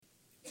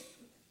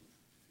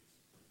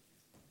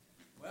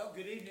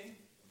good evening.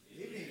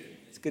 Good evening.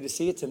 It's good to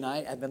see you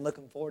tonight. I've been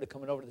looking forward to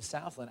coming over to the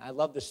Southland. I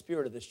love the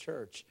spirit of this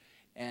church.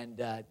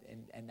 And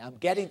I'm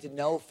getting to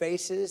know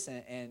faces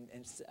and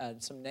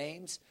some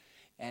names.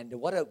 And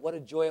what a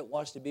joy it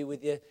was to be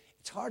with you.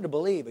 It's hard to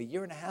believe, a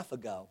year and a half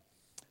ago.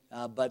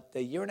 But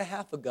a year and a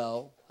half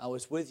ago, I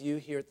was with you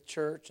here at the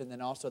church and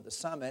then also at the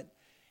summit.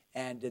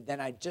 And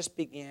then I just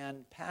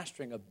began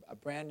pastoring a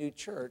brand new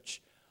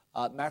church.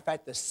 Matter of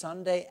fact, the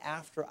Sunday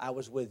after I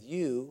was with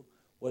you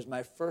was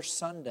my first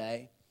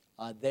Sunday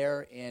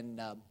there in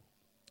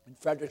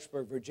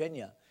Fredericksburg,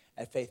 Virginia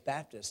at Faith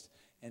Baptist.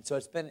 And so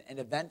it's been an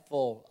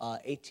eventful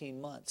 18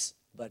 months,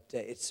 but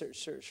it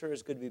sure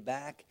is good to be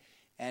back.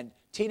 And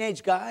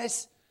teenage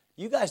guys,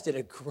 you guys did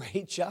a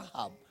great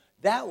job.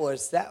 That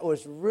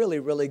was really,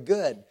 really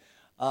good.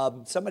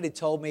 Somebody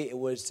told me it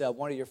was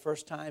one of your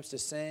first times to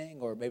sing,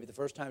 or maybe the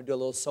first time to do a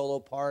little solo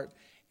part,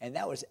 and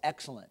that was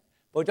excellent.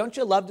 But don't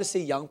you love to see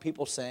young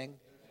people sing?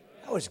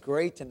 That was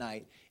great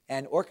tonight.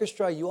 And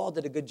orchestra, you all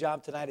did a good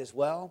job tonight as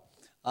well.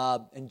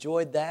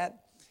 Enjoyed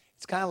that.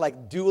 It's kind of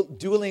like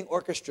dueling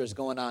orchestras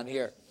going on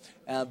here.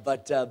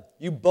 But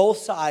you both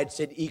sides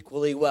did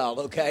equally well,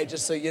 okay,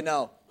 just so you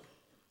know.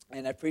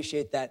 And I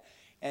appreciate that.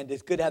 And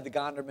it's good to have the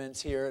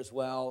Gondermans here as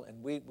well.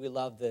 And we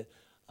love the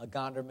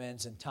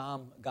Gondermans. And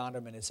Tom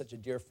Gonderman is such a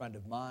dear friend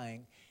of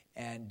mine.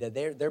 And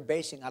they're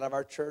basing out of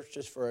our church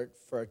just for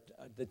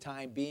the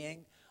time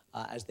being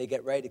as they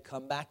get ready to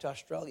come back to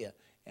Australia.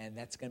 And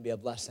that's going to be a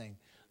blessing,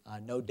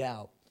 no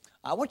doubt.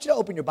 I want you to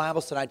open your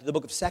Bibles tonight to the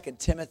book of 2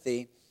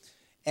 Timothy.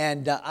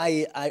 And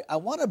I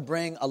want to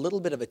bring a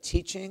little bit of a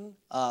teaching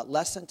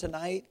lesson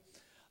tonight.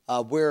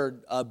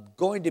 We're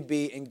going to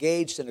be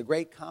engaged in a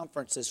great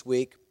conference this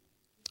week,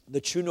 the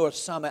True North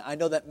Summit. I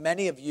know that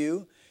many of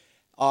you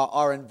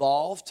are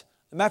involved.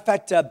 As a matter of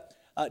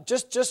fact,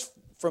 just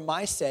for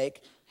my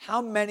sake,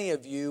 how many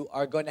of you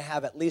are going to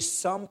have at least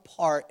some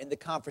part in the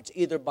conference,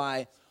 either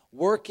by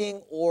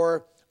working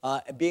or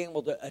being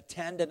able to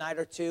attend a night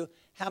or two?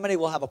 How many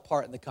will have a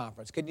part in the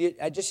conference? Could you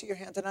just see your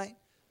hand tonight?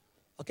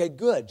 Okay,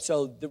 good.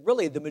 So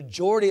the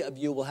majority of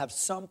you will have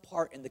some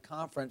part in the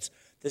conference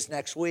this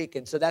next week,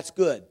 and so that's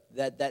good.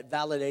 That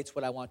validates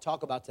what I want to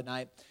talk about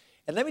tonight.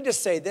 And let me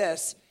just say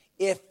this: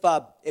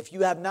 if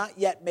you have not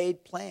yet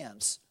made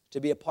plans to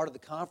be a part of the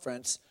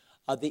conference,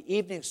 the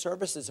evening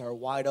services are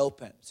wide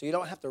open, so you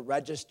don't have to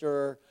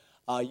register.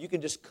 You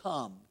can just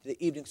come to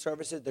the evening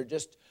services. They're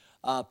just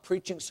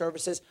preaching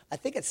services. I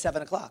think it's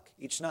 7 o'clock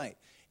each night.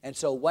 And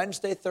so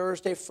Wednesday,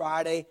 Thursday,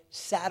 Friday,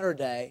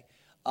 Saturday.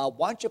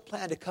 Why don't you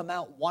plan to come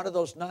out one of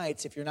those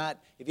nights if you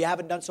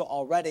haven't done so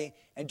already,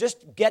 and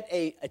just get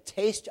a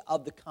taste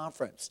of the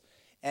conference.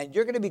 And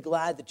you're going to be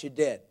glad that you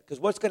did, because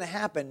what's going to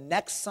happen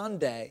next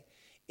Sunday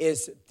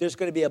is there's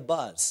going to be a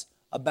buzz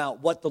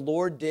about what the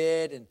Lord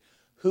did and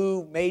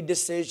who made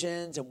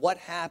decisions and what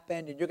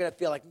happened, and you're going to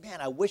feel like,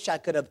 man, I wish I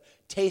could have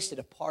tasted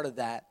a part of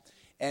that.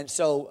 And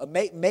so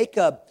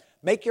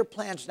make your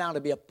plans now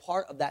to be a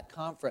part of that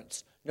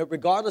conference,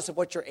 regardless of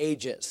what your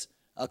age is.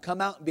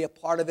 Come out and be a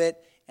part of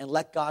it, and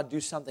let God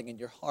do something in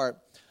your heart.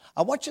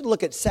 I want you to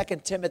look at 2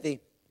 Timothy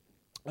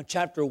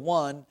chapter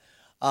 1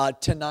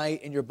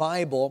 tonight in your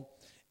Bible.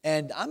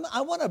 And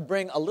I want to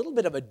bring a little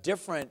bit of a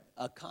different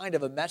kind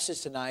of a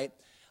message tonight.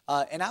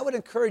 And I would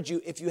encourage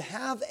you, if you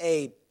have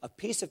a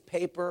piece of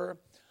paper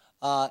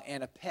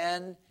and a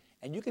pen,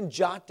 and you can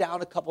jot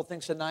down a couple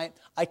things tonight.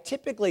 I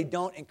typically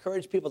don't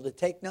encourage people to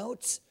take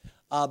notes,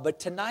 but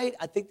tonight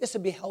I think this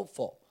would be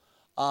helpful.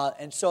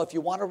 And so if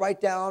you want to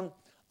write down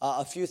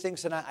a few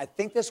things tonight, I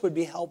think this would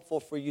be helpful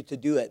for you to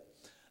do it.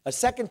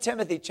 2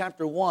 Timothy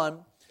chapter 1,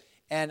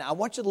 and I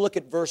want you to look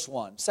at verse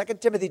 1. 2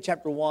 Timothy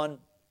chapter 1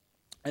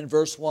 and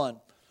verse 1,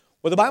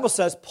 where the Bible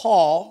says,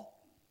 Paul,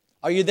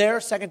 are you there?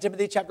 2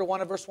 Timothy chapter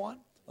 1 and verse 1?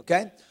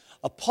 Okay.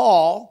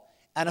 Paul,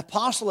 an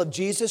apostle of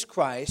Jesus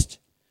Christ,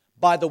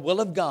 by the will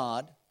of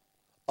God,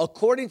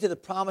 according to the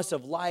promise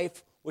of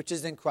life which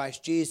is in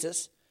Christ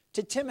Jesus,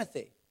 to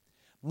Timothy,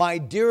 my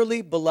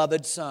dearly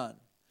beloved son,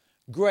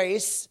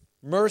 grace,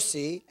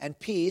 mercy, and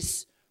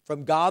peace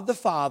from God the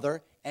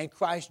Father and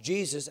Christ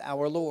Jesus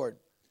our Lord.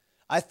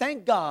 I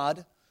thank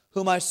God,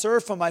 whom I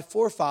serve from my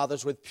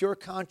forefathers with pure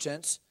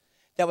conscience,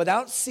 that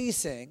without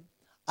ceasing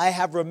I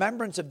have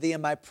remembrance of thee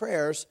in my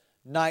prayers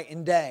night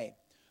and day,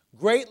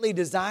 greatly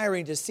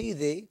desiring to see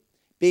thee,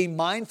 being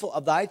mindful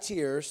of thy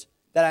tears,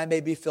 that I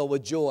may be filled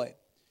with joy.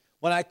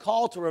 When I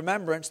call to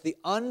remembrance the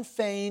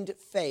unfeigned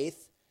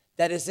faith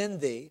that is in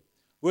thee,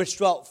 which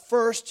dwelt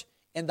first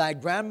in thy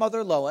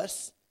grandmother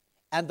Lois,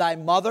 and thy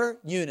mother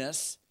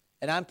Eunice,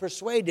 and I'm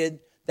persuaded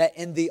that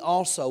in thee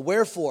also.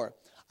 Wherefore,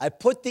 I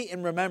put thee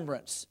in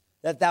remembrance,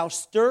 that thou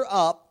stir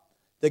up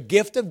the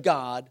gift of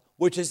God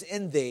which is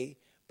in thee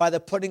by the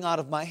putting out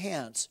of my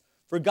hands.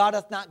 For God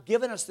hath not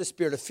given us the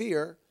spirit of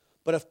fear,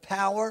 but of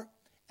power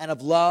and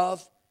of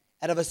love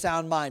and of a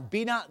sound mind.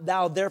 Be not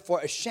thou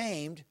therefore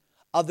ashamed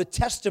of the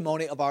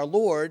testimony of our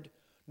Lord,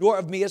 nor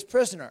of me as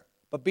prisoner,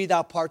 but be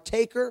thou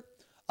partaker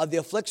of the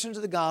afflictions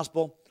of the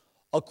gospel,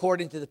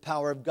 according to the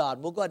power of God.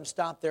 We'll go ahead and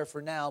stop there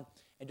for now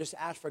and just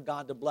ask for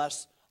God to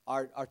bless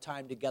our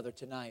time together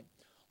tonight.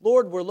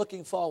 Lord, we're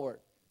looking forward.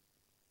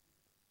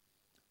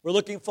 We're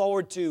looking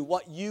forward to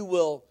what you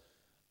will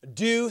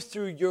do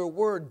through your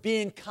word,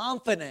 being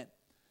confident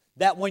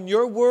that when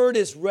your word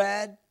is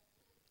read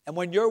and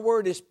when your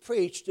word is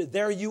preached,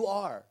 there you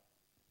are,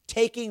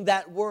 taking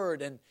that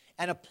word and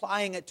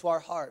applying it to our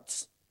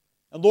hearts.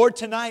 And Lord,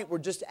 tonight we're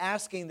just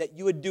asking that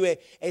you would do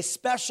a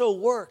special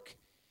work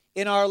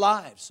in our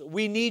lives.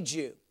 We need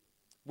you.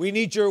 We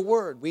need your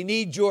word. We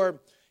need your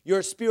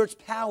Spirit's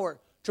power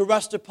to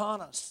rest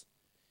upon us.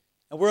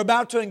 And we're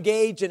about to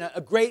engage in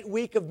a great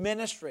week of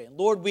ministry. And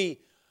Lord,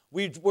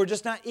 we're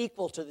just not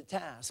equal to the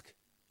task.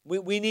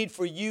 We need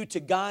for you to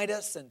guide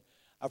us and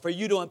for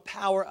you to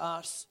empower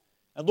us.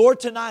 And Lord,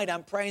 tonight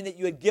I'm praying that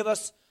you would give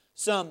us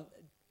some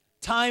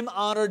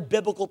time-honored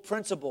biblical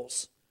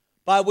principles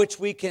by which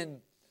we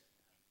can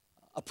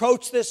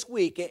approach this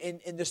week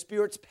in the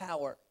Spirit's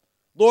power.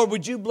 Lord,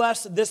 would you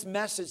bless this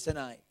message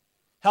tonight?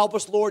 Help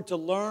us, Lord, to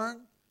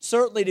learn,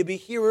 certainly to be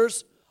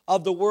hearers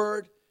of the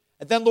word.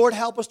 And then, Lord,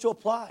 help us to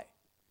apply,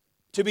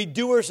 to be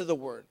doers of the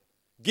word.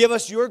 Give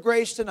us your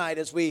grace tonight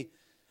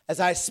as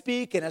I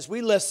speak and as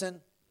we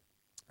listen.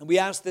 And we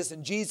ask this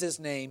in Jesus'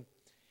 name,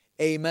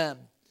 amen.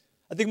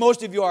 I think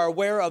most of you are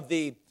aware of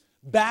the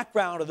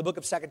background of the book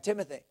of 2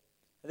 Timothy.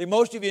 I think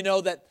most of you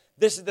know that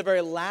this is the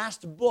very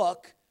last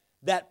book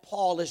that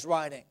Paul is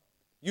writing.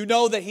 You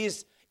know that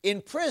he's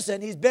in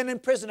prison. He's been in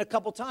prison a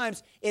couple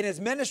times in his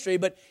ministry,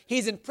 but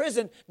he's in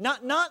prison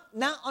not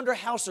under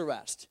house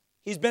arrest.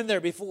 He's been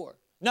there before.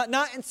 Not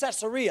in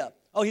Caesarea.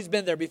 Oh, he's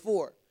been there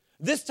before.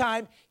 This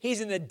time, he's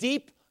in a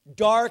deep,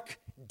 dark,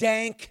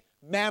 dank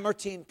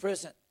Mamertine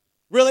prison.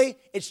 Really,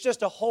 it's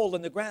just a hole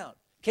in the ground.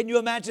 Can you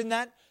imagine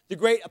that? The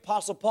great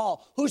Apostle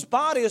Paul, whose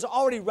body is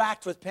already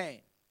racked with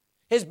pain.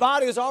 His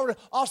body has already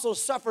also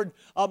suffered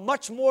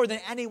much more than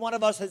any one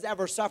of us has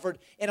ever suffered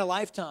in a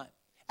lifetime.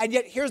 And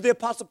yet, here's the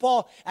Apostle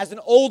Paul as an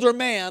older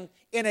man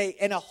in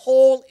a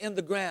hole in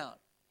the ground.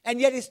 And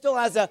yet, he still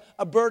has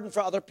a burden for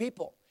other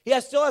people. He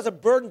still has a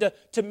burden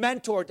to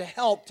mentor, to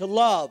help, to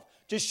love,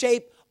 to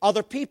shape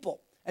other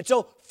people. And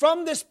so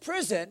from this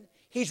prison,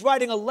 he's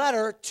writing a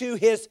letter to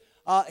his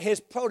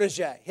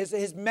protege,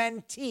 his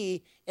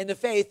mentee in the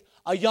faith,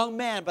 a young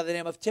man by the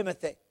name of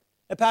Timothy.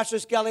 And Pastor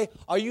Skelly,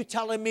 are you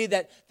telling me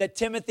that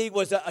Timothy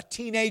was a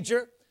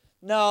teenager?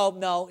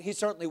 No, he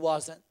certainly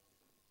wasn't.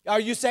 Are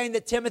you saying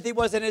that Timothy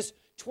was in his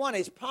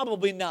 20s?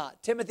 Probably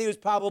not. Timothy was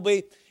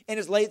probably in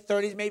his late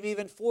 30s, maybe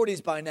even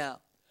 40s by now.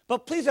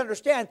 But please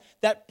understand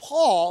that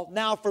Paul,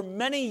 now for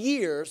many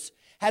years,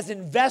 has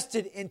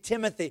invested in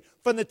Timothy.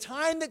 From the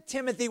time that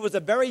Timothy was a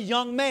very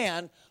young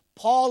man,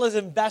 Paul has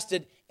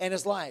invested in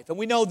his life. And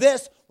we know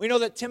this. We know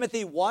that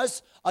Timothy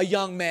was a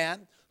young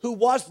man who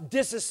was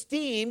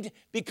disesteemed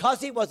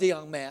because he was a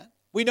young man.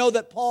 We know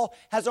that Paul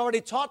has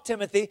already taught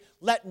Timothy,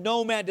 let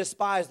no man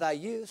despise thy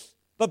youth,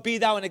 but be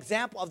thou an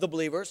example of the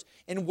believers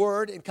in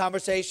word, in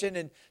conversation,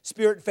 in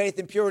spirit, faith,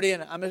 and purity.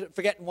 And I'm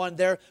forgetting one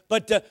there.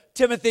 But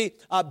Timothy,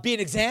 be an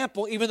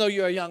example, even though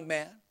you're a young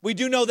man. We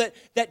do know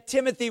that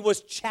Timothy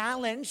was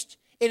challenged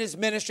in his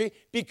ministry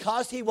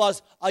because he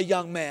was a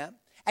young man.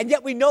 And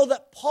yet we know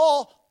that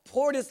Paul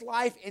poured his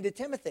life into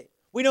Timothy.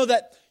 We know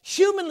that,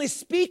 humanly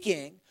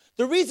speaking,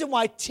 the reason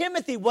why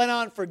Timothy went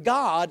on for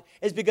God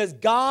is because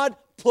God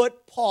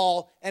put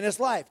Paul in his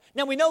life.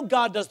 Now, we know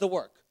God does the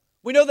work.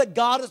 We know that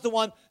God is the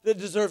one that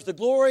deserves the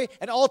glory,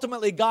 and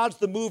ultimately God's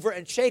the mover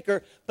and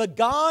shaker. But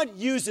God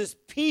uses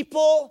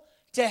people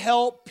to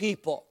help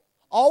people.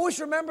 Always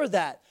remember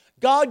that.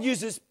 God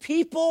uses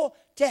people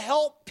to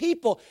help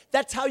people.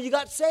 That's how you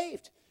got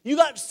saved. You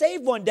got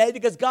saved one day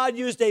because God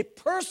used a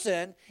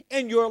person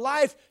in your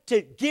life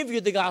to give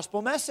you the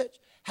gospel message.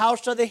 How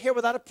shall they hear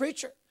without a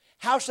preacher?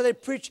 How shall they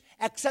preach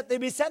except they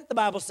be sent, the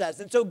Bible says.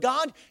 And so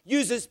God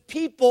uses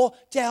people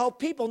to help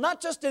people,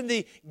 not just in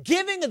the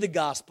giving of the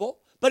gospel,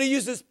 but he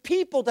uses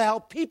people to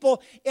help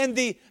people in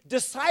the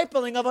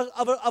discipling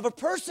of a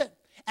person.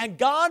 And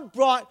God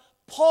brought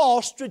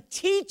Paul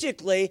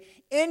strategically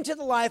into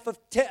the life of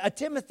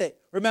Timothy.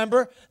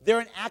 Remember, there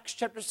in Acts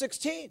chapter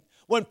 16,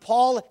 when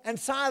Paul and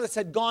Silas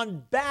had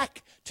gone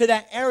back to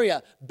that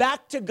area,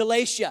 back to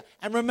Galatia.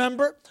 And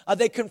remember,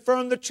 they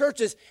confirmed the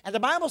churches. And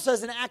the Bible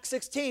says in Acts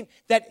 16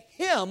 that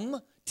him,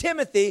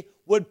 Timothy,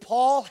 would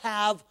Paul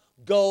have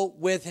go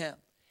with him.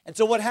 And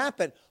so what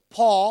happened?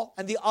 Paul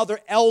and the other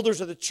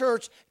elders of the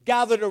church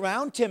gathered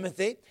around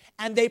Timothy,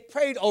 and they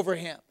prayed over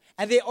him.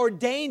 And they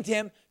ordained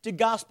him to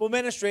gospel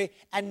ministry.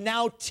 And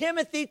now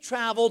Timothy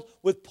traveled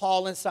with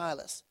Paul and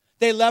Silas.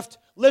 They left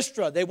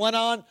Lystra. They went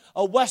on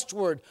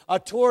westward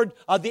toward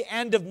the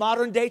end of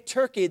modern-day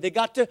Turkey. They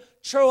got to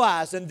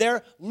Troas, and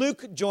there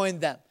Luke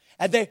joined them.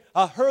 And they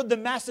heard the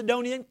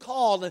Macedonian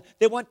call, and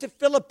they went to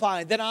Philippi,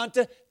 and then on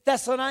to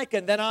Thessalonica,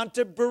 and then on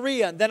to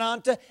Berea, and then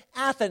on to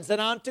Athens, then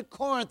on to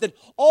Corinth. And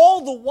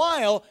all the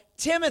while,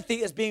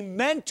 Timothy is being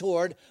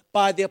mentored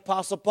by the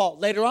Apostle Paul.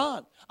 Later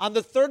on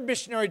the third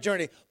missionary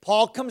journey,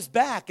 Paul comes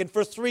back, and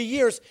for 3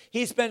 years,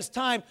 he spends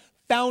time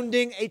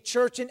founding a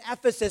church in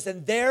Ephesus,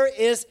 and there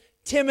is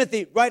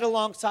Timothy right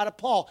alongside of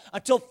Paul,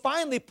 until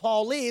finally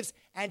Paul leaves,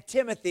 and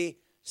Timothy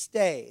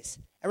stays.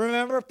 And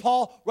remember,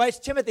 Paul writes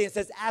Timothy and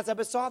says, as I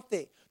besought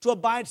thee to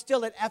abide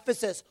still at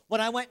Ephesus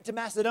when I went to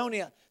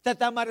Macedonia, that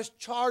thou mightest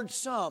charge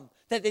some,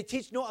 that they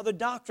teach no other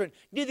doctrine,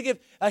 neither give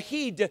a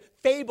heed to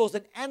fables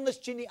and endless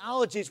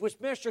genealogies, which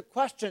minister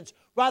questions,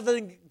 rather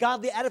than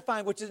godly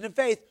edifying, which is in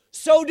faith,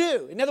 so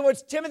do. In other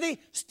words, Timothy,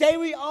 stay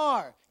where you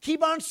are.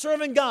 Keep on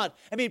serving God.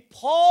 I mean,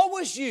 Paul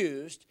was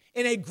used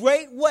in a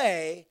great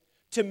way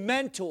to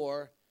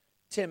mentor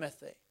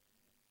Timothy.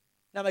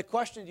 Now, my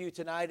question to you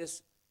tonight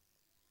is,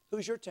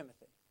 who's your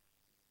Timothy?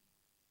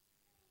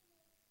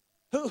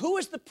 Who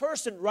is the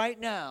person right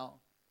now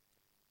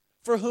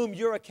for whom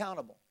you're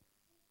accountable?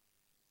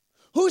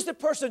 Who's the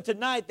person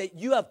tonight that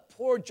you have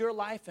poured your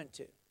life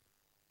into?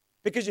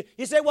 Because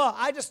you say, well,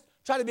 I just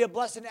try to be a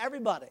blessing to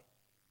everybody.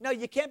 No,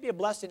 you can't be a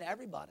blessing to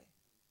everybody.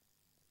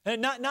 And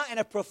not in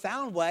a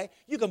profound way.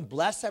 You can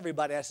bless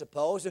everybody, I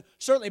suppose, and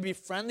certainly be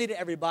friendly to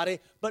everybody.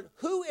 But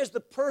who is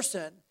the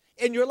person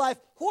in your life?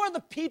 Who are the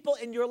people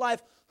in your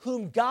life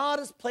whom God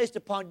has placed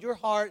upon your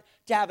heart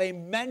to have a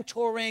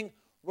mentoring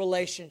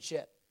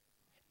relationship?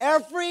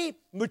 Every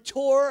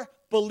mature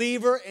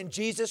believer in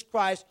Jesus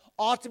Christ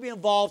ought to be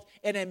involved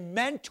in a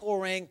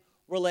mentoring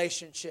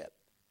relationship.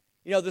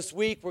 You know, this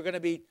week we're going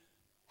to be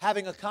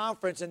having a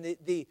conference, and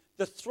the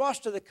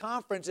thrust of the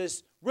conference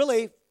is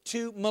really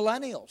to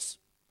millennials.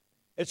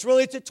 It's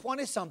really to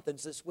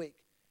 20-somethings this week.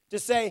 To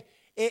say,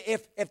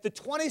 if the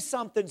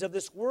 20-somethings of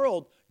this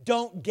world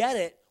don't get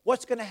it,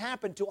 what's going to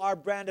happen to our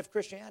brand of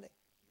Christianity?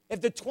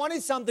 If the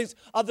 20-somethings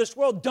of this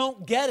world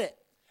don't get it,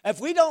 if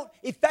we don't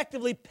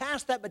effectively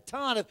pass that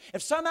baton,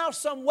 if somehow,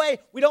 some way,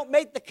 we don't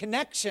make the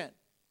connection,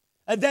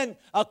 and then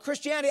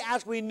Christianity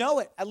as we know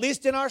it, at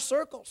least in our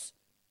circles,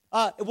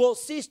 it will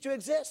cease to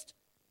exist.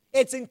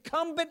 It's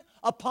incumbent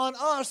upon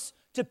us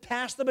to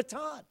pass the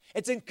baton.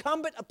 It's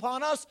incumbent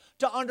upon us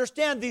to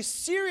understand the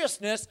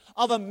seriousness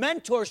of a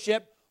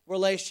mentorship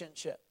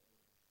relationship.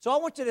 So I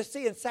want you to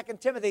see in 2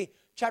 Timothy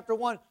chapter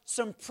 1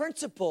 some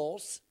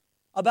principles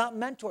about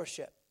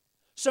mentorship.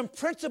 Some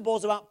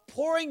principles about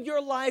pouring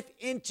your life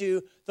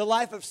into the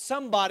life of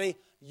somebody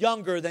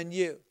younger than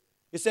you.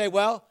 You say,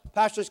 well,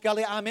 Pastor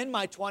Skelly, I'm in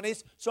my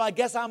 20s, so I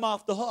guess I'm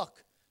off the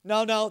hook.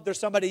 No, there's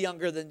somebody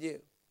younger than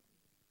you.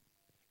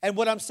 And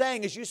what I'm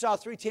saying is you saw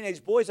 3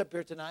 teenage boys up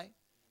here tonight.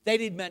 They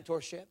need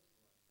mentorship.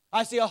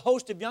 I see a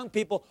host of young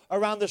people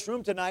around this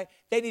room tonight.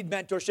 They need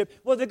mentorship.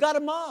 Well, they've got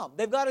a mom.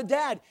 They've got a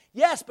dad.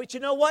 Yes, but you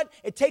know what?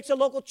 It takes a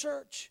local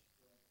church.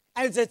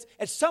 And it's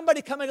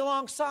somebody coming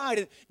alongside.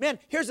 And man,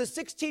 here's a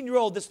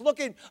 16-year-old that's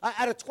looking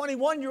at a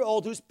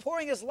 21-year-old who's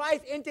pouring his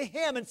life into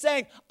him and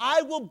saying,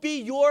 I will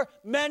be your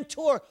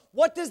mentor.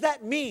 What does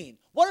that mean?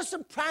 What are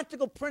some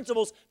practical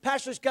principles,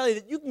 Pastor Skelly,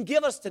 that you can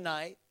give us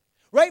tonight,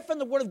 right from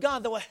the Word of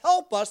God, that will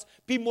help us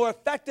be more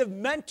effective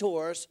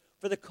mentors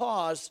for the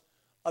cause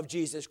of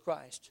Jesus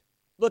Christ?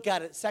 Look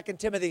at it, 2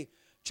 Timothy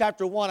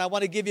chapter 1. I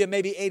want to give you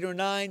maybe 8 or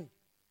 9,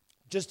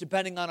 just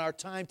depending on our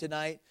time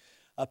tonight.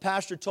 A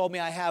pastor told me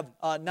I have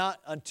not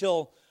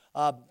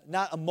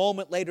a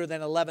moment later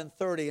than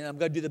 11:30, and I'm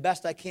going to do the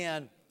best I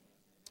can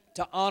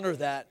to honor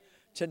that.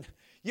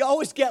 You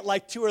always get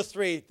like 2 or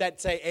 3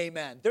 that say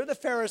amen. They're the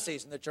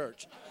Pharisees in the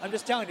church. I'm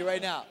just telling you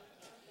right now.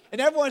 And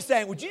everyone's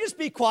saying, would you just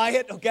be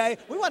quiet, okay?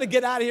 We want to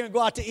get out of here and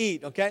go out to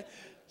eat, okay?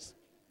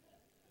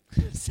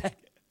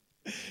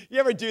 You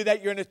ever do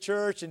that? You're in a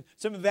church and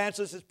some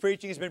evangelist is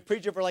preaching. He's been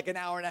preaching for like an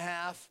hour and a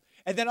half.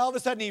 And then all of a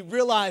sudden he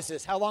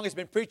realizes how long he's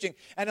been preaching.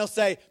 And he'll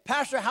say,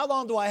 Pastor, how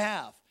long do I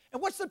have? And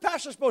what's the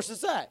pastor supposed to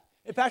say?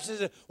 The pastor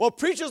says, well,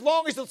 preach as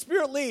long as the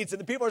Spirit leads. And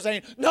the people are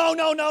saying, no,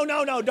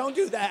 don't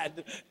do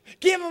that.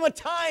 Give him a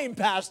time,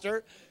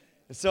 Pastor.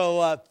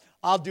 So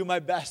I'll do my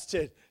best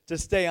to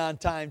stay on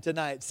time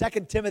tonight.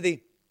 2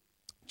 Timothy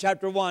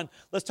chapter 1,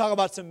 let's talk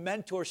about some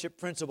mentorship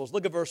principles.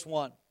 Look at verse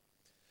 1.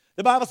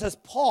 The Bible says,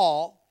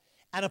 Paul,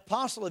 an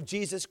apostle of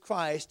Jesus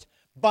Christ,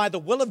 by the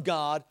will of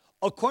God,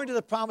 according to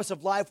the promise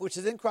of life which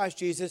is in Christ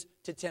Jesus,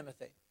 to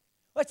Timothy.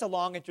 Well, that's a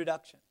long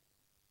introduction.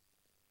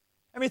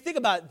 I mean, think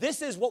about it.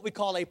 This is what we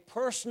call a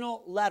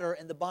personal letter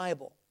in the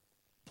Bible.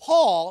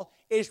 Paul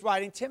is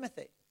writing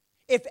Timothy.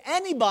 If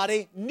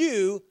anybody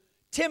knew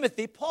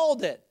Timothy, Paul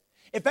did.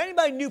 If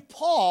anybody knew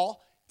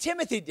Paul,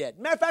 Timothy did.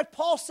 Matter of fact,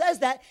 Paul says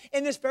that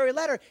in this very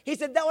letter. He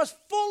said, that was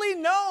fully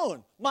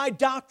known, my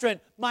doctrine,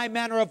 my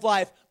manner of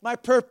life, my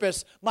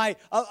purpose, my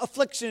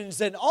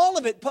afflictions, and all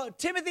of it.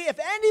 Timothy, if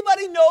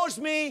anybody knows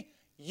me,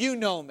 you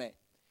know me.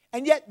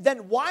 And yet,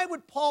 then why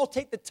would Paul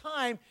take the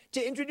time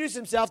to introduce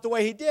himself the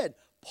way he did?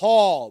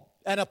 Paul,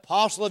 an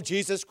apostle of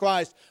Jesus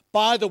Christ,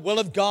 by the will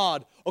of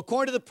God,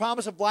 according to the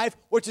promise of life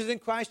which is in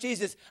Christ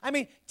Jesus. I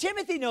mean,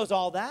 Timothy knows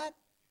all that.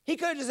 He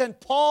could have just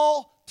sent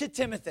Paul to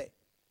Timothy.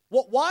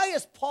 Well, why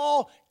is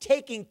Paul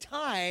taking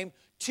time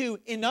to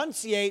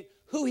enunciate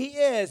who he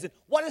is and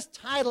what his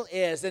title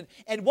is and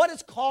what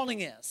his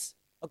calling is?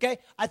 Okay,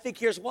 I think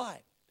here's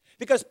why.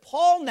 Because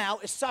Paul now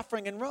is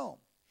suffering in Rome.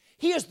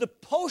 He is the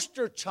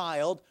poster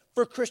child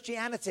for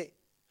Christianity.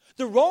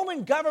 The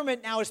Roman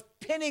government now is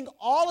pinning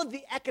all of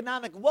the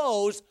economic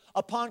woes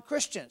upon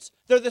Christians.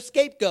 They're the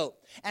scapegoat.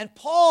 And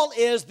Paul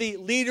is the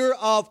leader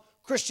of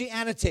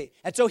Christianity.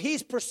 And so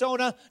he's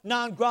persona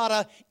non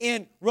grata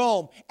in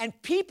Rome. And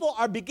people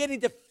are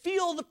beginning to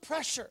feel the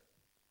pressure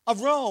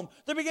of Rome.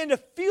 They're beginning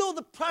to feel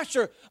the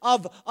pressure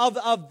of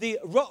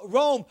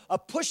Rome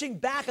pushing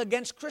back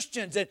against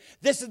Christians. And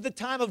this is the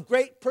time of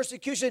great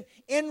persecution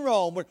in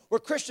Rome where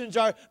Christians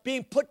are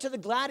being put to the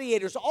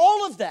gladiators,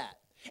 all of that.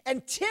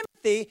 And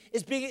Timothy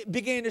is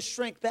beginning to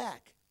shrink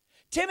back.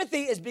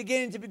 Timothy is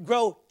beginning to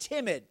grow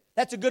timid.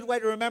 That's a good way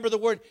to remember the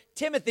word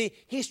Timothy.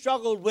 He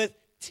struggled with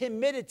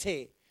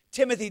timidity.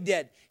 Timothy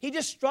did. He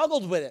just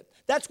struggled with it.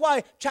 That's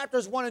why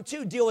chapters 1 and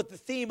 2 deal with the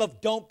theme of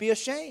don't be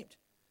ashamed.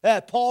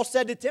 Paul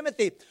said to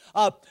Timothy,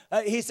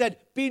 he said,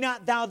 be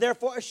not thou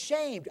therefore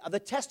ashamed of the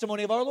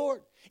testimony of our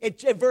Lord.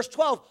 In verse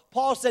 12,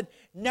 Paul said,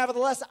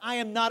 nevertheless, I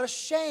am not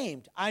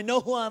ashamed. I know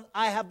who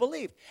I have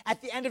believed.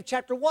 At the end of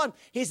chapter 1,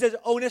 he says,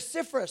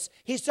 Onesiphorus,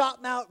 he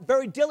sought me out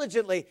very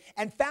diligently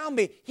and found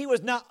me. He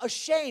was not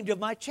ashamed of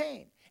my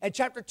chain. And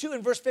chapter 2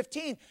 and verse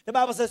 15, the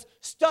Bible says,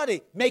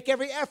 study, make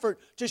every effort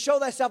to show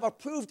thyself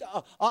approved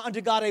unto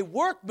God, a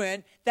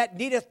workman that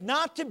needeth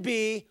not to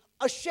be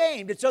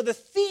ashamed. And so the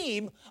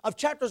theme of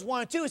chapters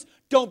 1 and 2 is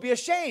don't be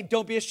ashamed,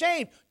 don't be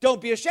ashamed, don't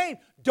be ashamed,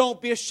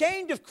 don't be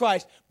ashamed of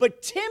Christ.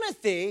 But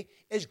Timothy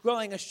is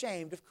growing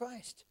ashamed of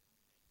Christ.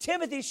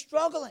 Timothy's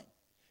struggling.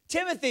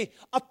 Timothy,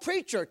 a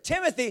preacher.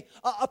 Timothy,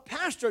 a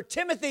pastor.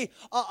 Timothy,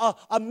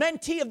 a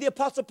mentee of the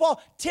Apostle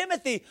Paul.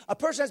 Timothy, a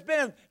person that's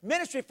been in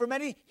ministry for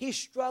many, he's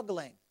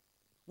struggling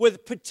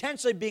with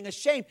potentially being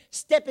ashamed,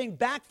 stepping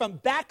back from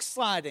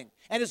backsliding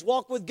and his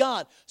walk with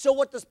God. So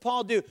what does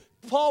Paul do?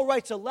 Paul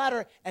writes a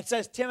letter and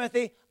says,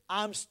 Timothy,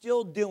 I'm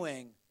still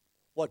doing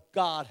what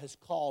God has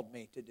called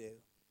me to do.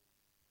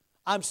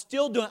 I'm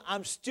still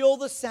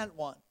the sent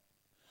one.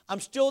 I'm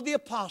still the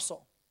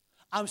apostle.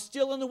 I'm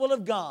still in the will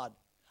of God.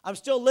 I'm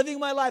still living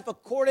my life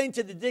according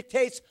to the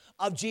dictates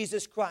of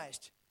Jesus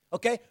Christ.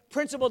 Okay?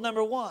 Principle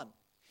number 1.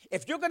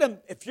 If you're going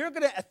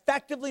to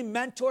effectively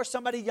mentor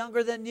somebody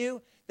younger than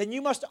you, then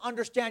you must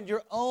understand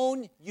your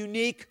own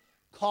unique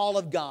call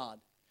of God.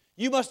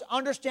 You must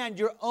understand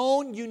your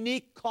own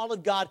unique call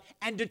of God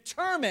and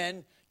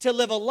determine to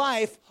live a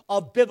life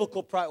of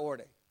biblical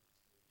priority.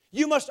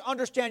 You must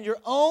understand your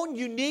own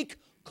unique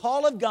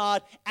call of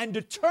God and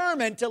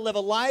determine to live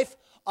a life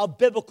of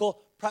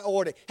biblical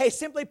priority. Hey,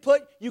 simply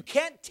put, you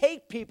can't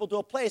take people to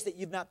a place that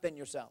you've not been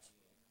yourself.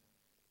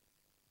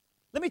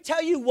 Let me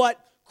tell you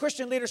what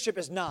Christian leadership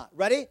is not.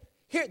 Ready?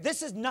 Here,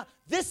 this is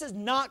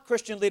not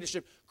Christian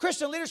leadership.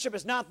 Christian leadership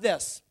is not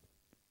this.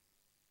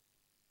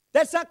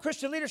 That's not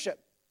Christian leadership.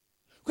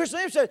 Christian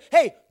leadership,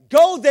 hey,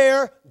 go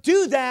there,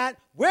 do that,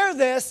 wear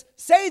this,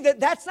 say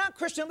that. That's not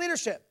Christian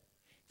leadership.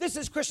 This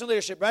is Christian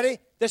leadership. Ready?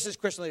 This is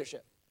Christian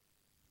leadership.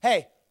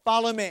 Hey,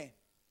 follow me.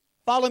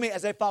 Follow me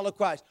as I follow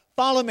Christ.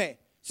 Follow me.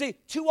 See,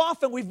 too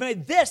often we've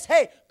made this,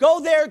 hey, go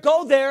there,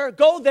 go there,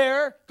 go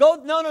there,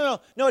 go. No.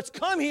 No, it's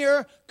come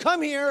here,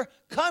 come here,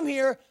 come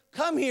here,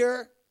 come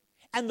here.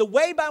 And the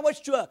way by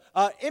which to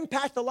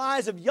impact the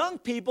lives of young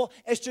people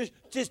is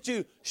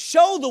to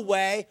show the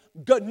way,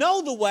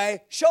 know the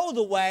way, show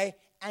the way,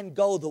 and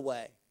go the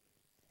way.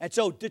 And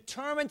so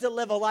determined to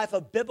live a life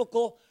of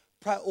biblical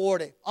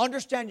priority.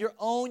 Understand your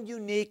own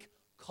unique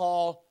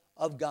call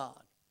of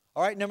God.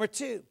 All right, number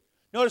 2.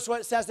 Notice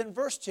what it says in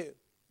verse 2.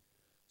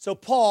 So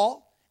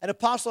Paul, an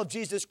apostle of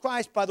Jesus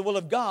Christ by the will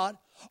of God,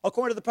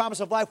 according to the promise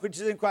of life which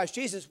is in Christ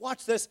Jesus,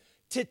 watch this,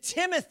 to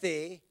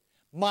Timothy,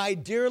 my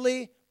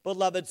dearly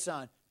beloved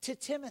son. To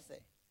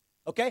Timothy.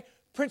 Okay?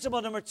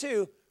 Principle number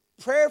 2,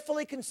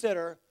 prayerfully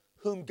consider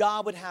whom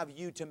God would have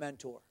you to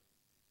mentor.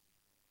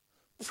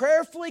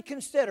 Prayerfully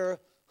consider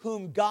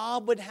whom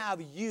God would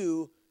have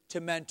you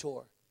to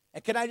mentor.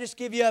 And can I just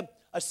give you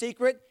a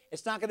secret?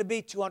 It's not going to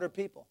be 200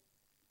 people.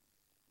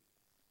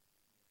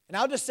 And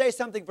I'll just say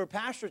something for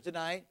pastor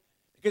tonight,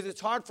 because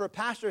it's hard for a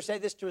pastor to say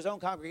this to his own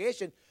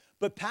congregation,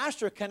 but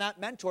pastor cannot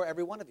mentor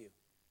every one of you.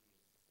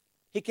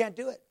 He can't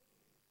do it.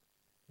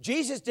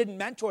 Jesus didn't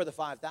mentor the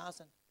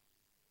 5,000.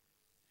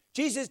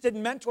 Jesus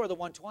didn't mentor the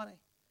 120.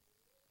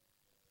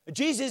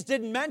 Jesus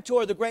didn't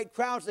mentor the great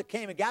crowds that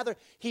came and gathered.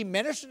 He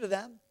ministered to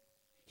them.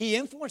 He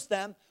influenced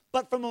them.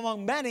 But from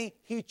among many,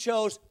 he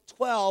chose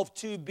 12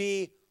 to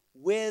be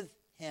with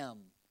him.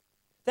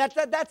 That's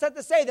not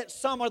to say that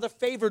some are the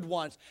favored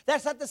ones.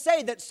 That's not to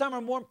say that some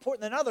are more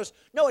important than others.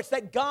 No, it's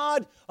that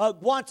God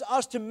wants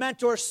us to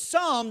mentor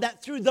some,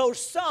 that through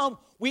those some,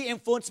 we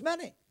influence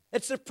many.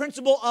 It's the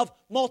principle of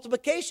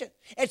multiplication.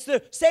 It's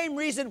the same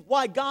reason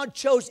why God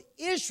chose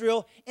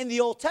Israel in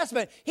the Old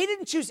Testament. He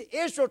didn't choose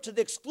Israel to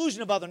the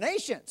exclusion of other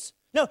nations.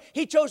 No,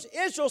 he chose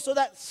Israel so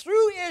that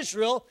through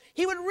Israel,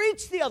 he would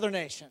reach the other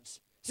nations.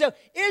 So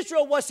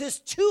Israel was his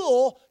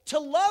tool to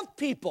love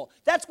people.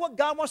 That's what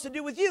God wants to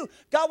do with you.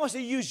 God wants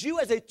to use you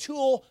as a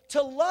tool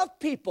to love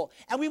people.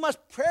 And we must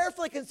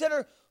prayerfully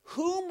consider,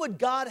 whom would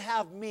God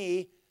have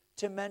me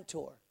to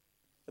mentor?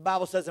 The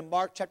Bible says in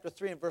Mark chapter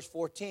 3 and verse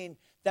 14,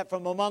 that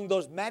from among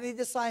those many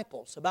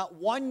disciples, about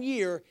 1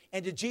 year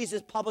into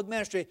Jesus' public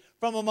ministry,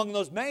 from among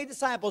those many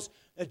disciples,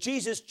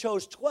 Jesus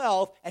chose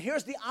 12, and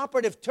here's the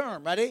operative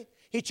term, ready?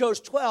 He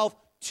chose 12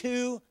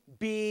 to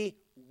be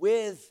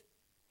with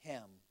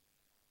him.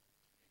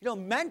 You know,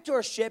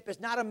 mentorship is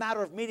not a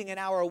matter of meeting an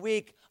hour a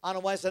week on a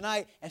Wednesday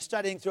night and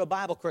studying through a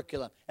Bible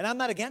curriculum. And I'm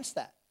not against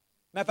that.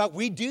 Matter of fact,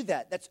 we do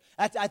that.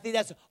 I think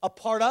that's a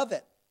part of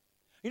it.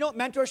 You know what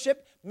mentorship?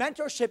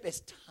 Mentorship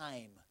is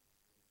time.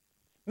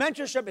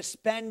 Mentorship is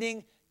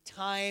spending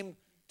time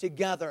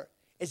together.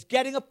 It's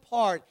getting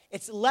apart.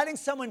 It's letting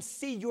someone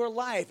see your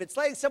life. It's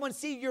letting someone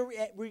see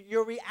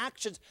your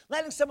reactions.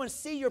 Letting someone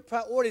see your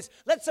priorities.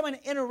 Let someone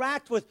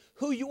interact with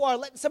who you are.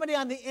 Letting somebody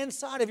on the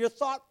inside of your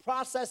thought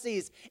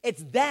processes.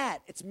 It's that.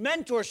 It's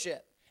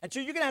mentorship. And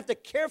so you're going to have to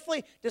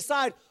carefully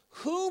decide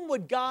whom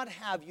would God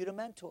have you to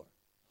mentor.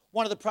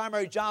 One of the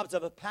primary jobs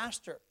of a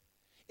pastor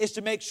is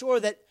to make sure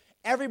that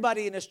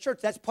everybody in his church,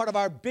 that's part of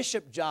our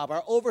bishop job,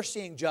 our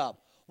overseeing job.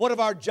 One of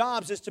our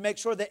jobs is to make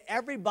sure that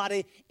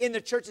everybody in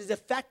the church is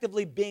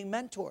effectively being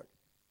mentored.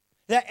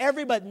 That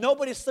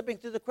nobody's slipping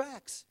through the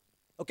cracks.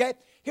 Okay?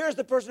 Here's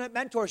the person that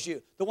mentors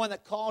you, the one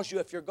that calls you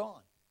if you're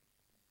gone.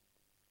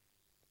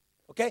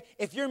 Okay?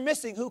 If you're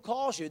missing, who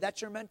calls you?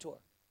 That's your mentor.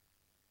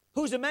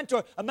 Who's a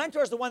mentor? A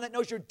mentor is the one that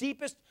knows your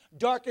deepest,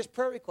 darkest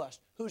prayer request.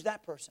 Who's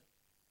that person?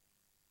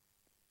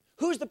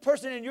 Who's the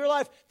person in your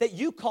life that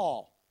you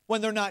call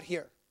when they're not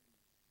here?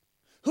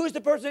 Who's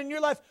the person in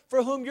your life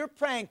for whom you're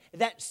praying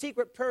that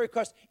secret prayer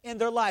request in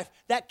their life,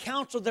 that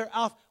counsel they're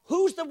off?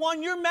 Who's the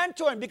one you're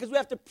mentoring? Because we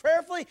have to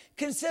prayerfully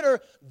consider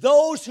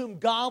those whom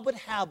God would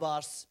have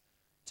us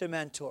to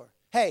mentor.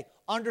 Hey,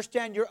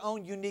 understand your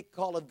own unique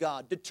call of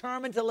God.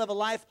 Determined to live a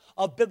life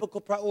of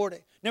biblical priority.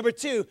 Number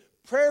 2,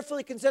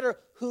 prayerfully consider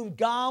whom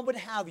God would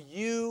have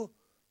you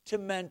to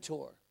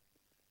mentor.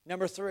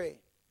 Number 3,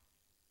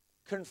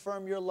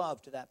 confirm your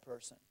love to that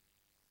person.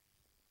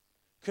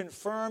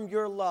 Confirm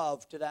your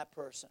love to that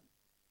person.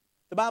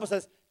 The Bible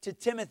says to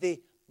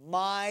Timothy,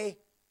 my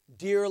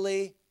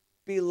dearly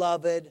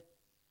beloved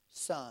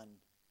son.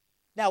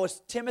 Now,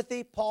 was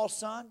Timothy Paul's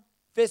son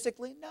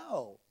physically?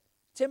 No.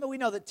 We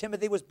know that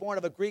Timothy was born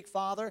of a Greek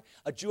father,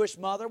 a Jewish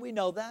mother. We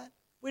know that.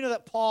 We know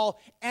that Paul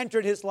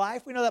entered his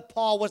life. We know that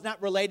Paul was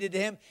not related to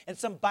him in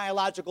some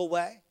biological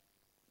way.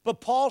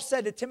 But Paul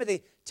said to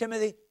Timothy,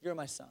 Timothy, you're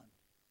my son.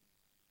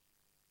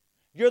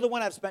 You're the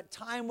one I've spent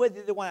time with.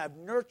 You're the one I've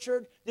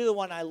nurtured. You're the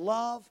one I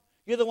love.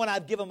 You're the one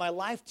I've given my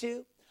life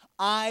to.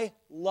 I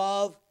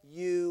love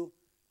you,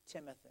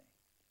 Timothy.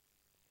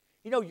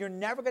 You know, you're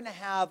never going to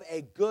have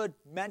a good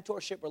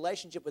mentorship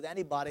relationship with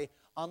anybody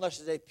unless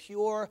there's a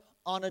pure,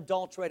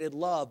 unadulterated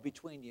love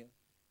between you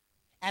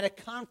and a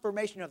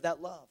confirmation of that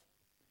love.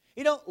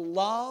 You know,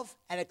 love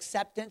and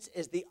acceptance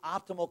is the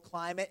optimal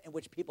climate in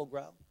which people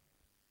grow.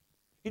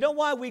 You know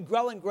why we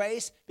grow in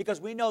grace? Because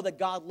we know that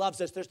God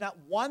loves us. There's not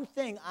one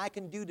thing I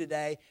can do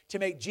today to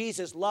make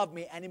Jesus love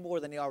me any more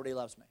than he already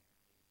loves me.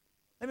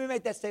 Let me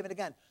make that statement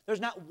again. There's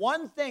not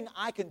one thing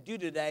I can do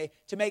today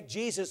to make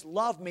Jesus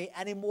love me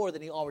any more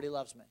than he already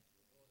loves me.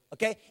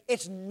 Okay?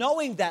 It's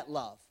knowing that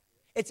love.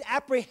 It's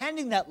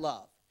apprehending that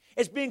love.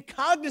 It's being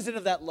cognizant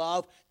of that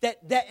love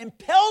that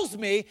impels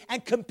me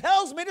and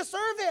compels me to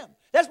serve him.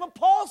 That's what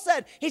Paul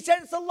said. He said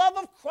it's the love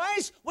of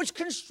Christ which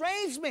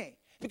constrains me.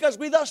 Because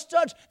we thus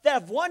judge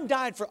that if one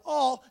died for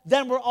all,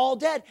 then we're all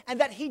dead.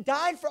 And that he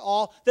died for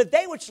all, that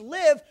they which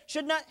live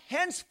should not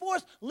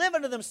henceforth live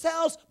unto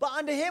themselves, but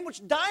unto him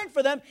which died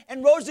for them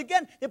and rose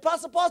again. The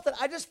Apostle Paul said,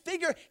 I just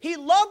figure he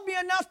loved me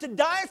enough to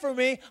die for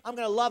me. I'm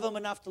going to love him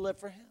enough to live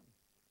for him.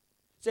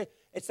 See,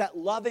 it's that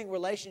loving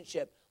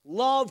relationship.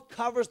 Love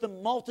covers the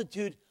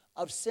multitude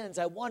of sins.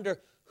 I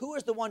wonder, who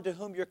is the one to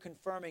whom you're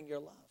confirming your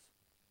love?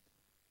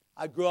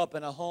 I grew up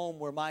in a home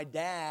where my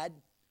dad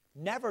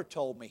never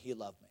told me he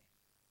loved me.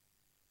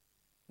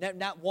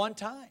 Not one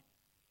time.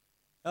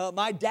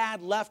 My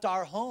dad left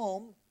our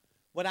home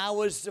when I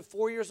was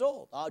 4 years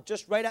old,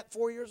 just right at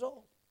 4 years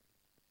old.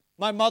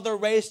 My mother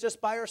raised us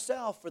by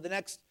herself for the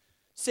next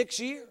 6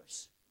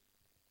 years.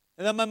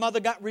 And then my mother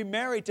got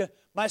remarried to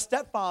my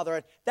stepfather.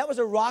 And that was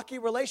a rocky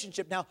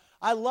relationship. Now,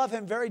 I love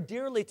him very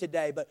dearly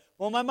today, but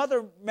when my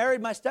mother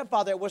married my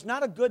stepfather, it was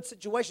not a good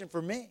situation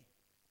for me.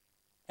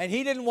 And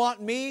he didn't want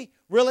me,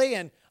 really,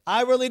 and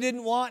I really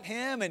didn't want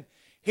him, and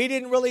he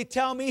didn't really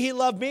tell me he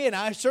loved me, and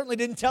I certainly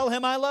didn't tell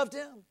him I loved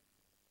him.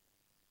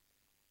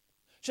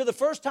 So the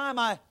first time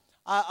I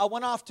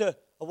went off to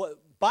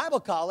Bible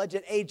college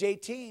at age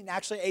 18,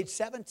 actually age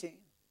 17,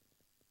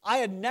 I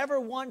had never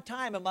one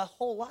time in my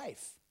whole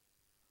life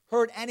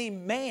heard any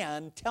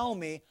man tell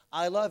me,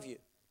 I love you.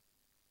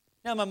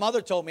 Now, my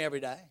mother told me every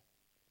day,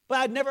 but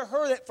I'd never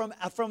heard it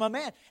from a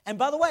man. And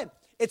by the way,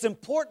 it's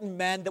important,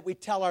 men, that we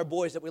tell our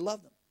boys that we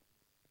love them.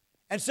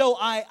 And so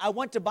I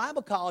went to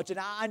Bible college, and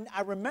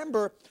I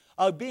remember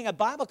being at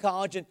Bible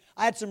college, and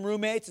I had some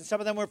roommates, and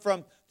some of them were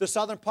from the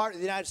southern part of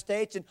the United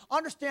States. And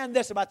understand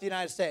this about the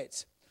United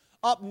States.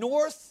 Up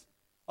north,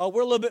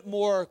 we're a little bit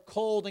more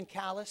cold and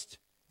calloused.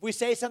 If we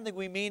say something,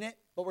 we mean it,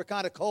 but we're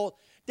kind of cold.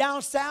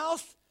 Down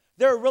south,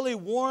 they're really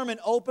warm and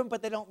open,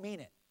 but they don't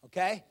mean it,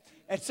 okay?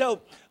 And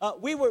so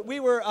we were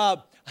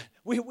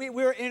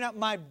in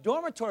my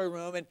dormitory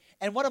room,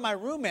 and one of my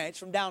roommates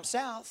from down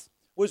south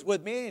was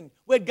with me, and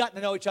we had gotten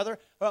to know each other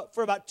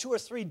for about 2 or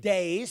 3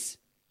 days.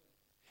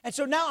 And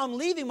so now I'm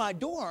leaving my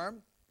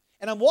dorm,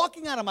 and I'm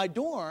walking out of my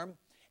dorm,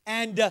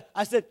 and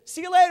I said,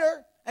 see you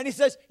later. And he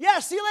says, yeah,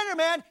 see you later,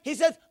 man. He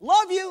says,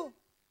 love you.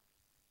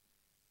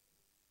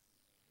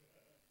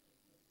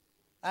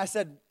 I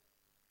said,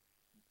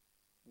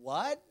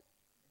 what?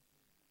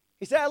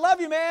 He said, I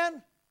love you,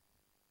 man.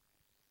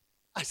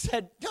 I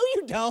said, no,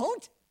 you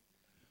don't.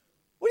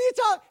 What are you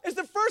talking? It's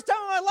the first time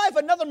in my life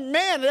another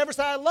man had ever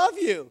said, I love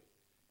you.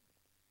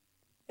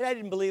 And I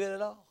didn't believe it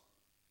at all.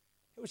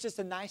 It was just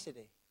a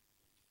nicety.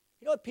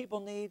 You know what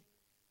people need?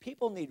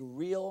 People need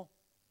real,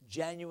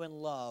 genuine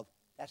love.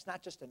 That's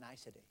not just a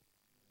nicety.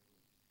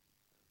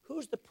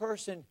 Who's the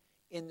person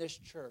in this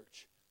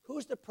church?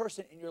 Who's the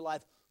person in your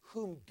life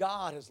whom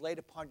God has laid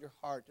upon your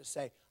heart to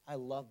say, I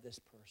love this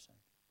person,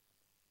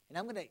 and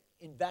I'm going to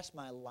invest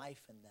my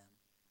life in them.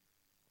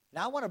 And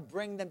I want to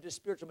bring them to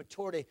spiritual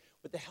maturity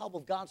with the help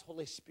of God's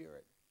Holy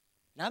Spirit.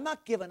 And I'm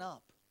not giving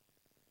up.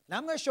 And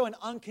I'm going to show an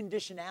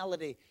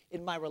unconditionality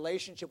in my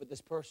relationship with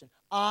this person.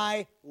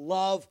 I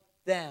love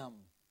them.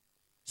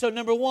 So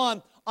number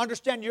one,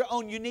 understand your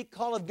own unique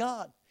call of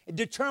God. It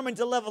determines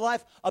the level of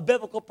life, a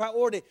biblical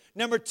priority.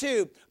 Number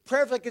two,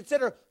 prayerfully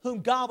consider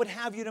whom God would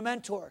have you to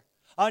mentor.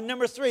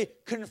 Number three,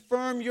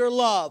 confirm your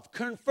love.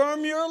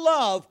 Confirm your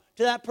love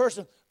to that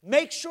person.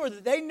 Make sure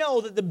that they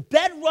know that the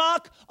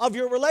bedrock of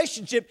your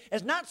relationship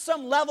is not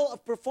some level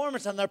of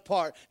performance on their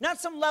part, not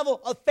some level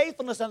of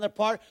faithfulness on their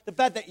part, the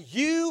fact that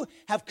you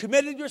have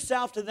committed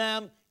yourself to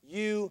them,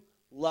 you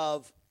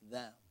love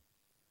them.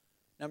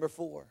 Number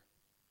four,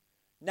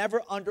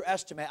 never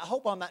underestimate. I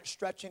hope I'm not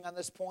stretching on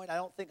this point. I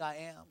don't think I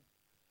am.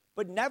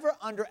 But never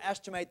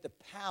underestimate the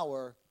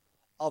power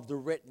of the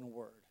written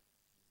word.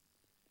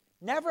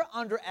 Never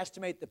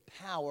underestimate the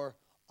power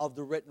of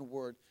the written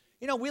word.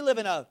 You know, we live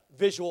in a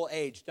visual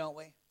age, don't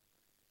we?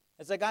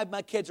 It's like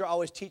my kids are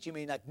always teaching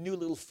me like new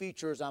little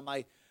features on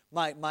my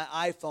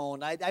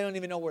iPhone. I don't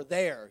even know we're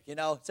there, you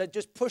know. So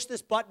just push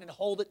this button and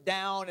hold it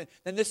down, and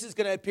then this is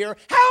going to appear.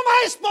 How am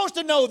I supposed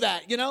to know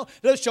that, you know?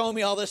 They're showing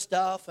me all this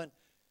stuff.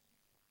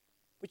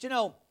 But, you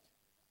know,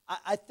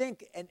 I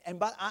think,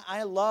 but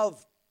I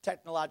love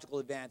technological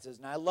advances,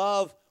 and I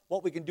love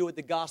what we can do with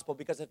the gospel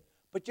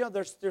but, you know,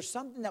 there's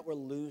something that we're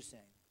losing.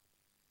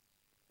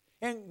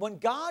 And when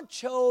God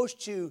chose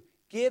to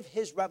give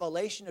his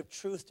revelation of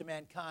truth to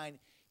mankind,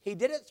 he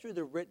did it through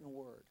the written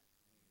word.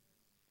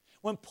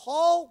 When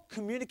Paul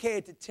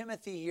communicated to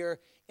Timothy here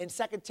in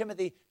 2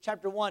 Timothy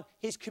chapter 1,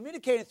 he's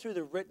communicating through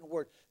the written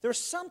word. There's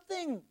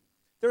something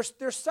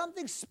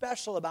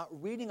special about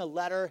reading a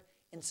letter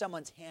in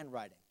someone's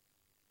handwriting.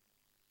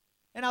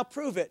 And I'll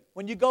prove it.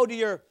 When you go to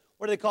your,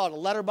 what do they call it, a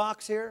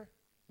letterbox here?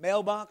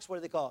 Mailbox, what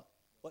do they call it?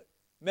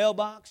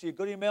 Mailbox. You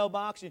go to your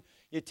mailbox,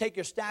 you take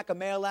your stack of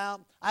mail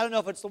out. I don't know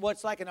if it's what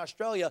it's like in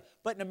Australia,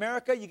 but in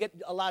America, you get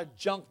a lot of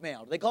junk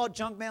mail. Do they call it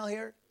junk mail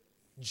here?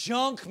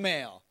 Junk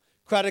mail.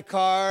 Credit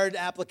card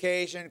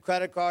application,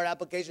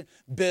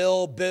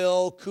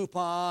 bill,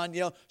 coupon, you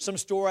know, some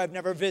store I've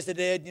never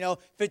visited, you know,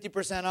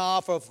 50%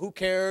 off of who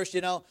cares, you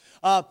know,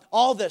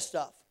 all this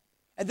stuff.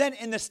 And then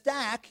in the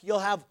stack, you'll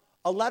have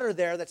a letter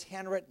there that's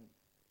handwritten.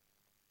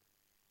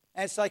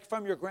 And it's like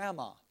from your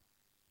grandma.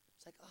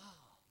 It's like, oh.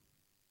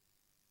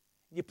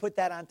 You put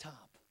that on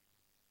top.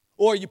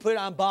 Or you put it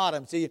on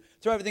bottom. So you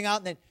throw everything out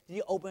and then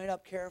you open it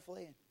up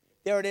carefully. And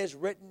there it is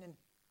written. And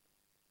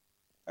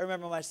I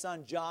remember my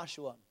son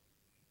Joshua.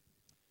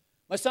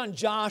 My son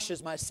Josh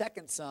is my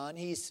second son.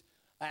 He's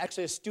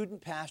actually a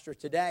student pastor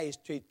today.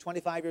 He's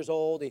 25 years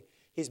old.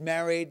 He's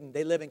married and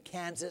they live in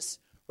Kansas,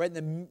 right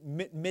in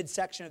the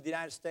midsection of the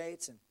United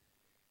States. And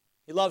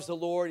he loves the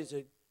Lord.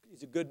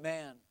 He's a good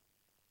man.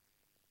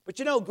 But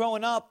you know,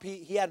 growing up,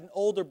 he had an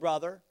older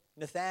brother,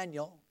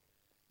 Nathaniel.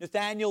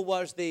 Nathaniel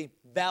was the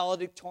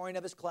valedictorian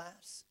of his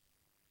class.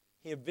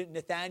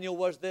 Nathaniel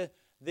was the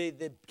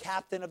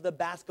captain of the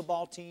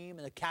basketball team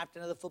and the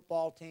captain of the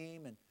football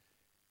team. And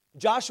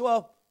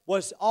Joshua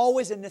was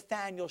always in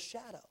Nathaniel's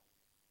shadow.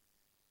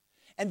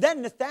 And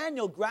then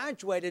Nathaniel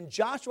graduated, and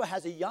Joshua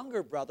has a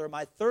younger brother,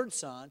 my third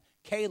son,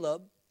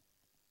 Caleb,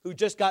 who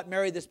just got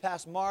married this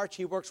past March.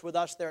 He works with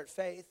us there at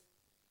Faith.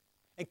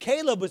 And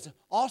Caleb was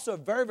also a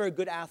very, very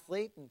good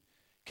athlete. And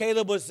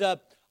Caleb was a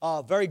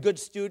very good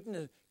student.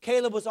 And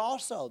Caleb was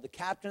also the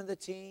captain of the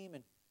team.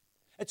 And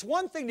it's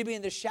one thing to be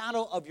in the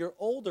shadow of your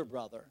older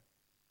brother.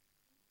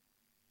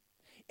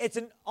 It's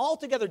an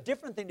altogether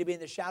different thing to be in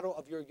the shadow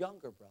of your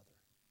younger brother.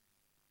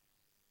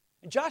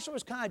 And Joshua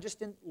was kind of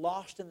just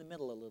lost in the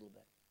middle a little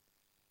bit.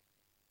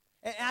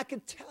 And I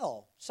could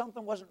tell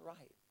something wasn't right.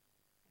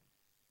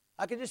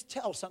 I could just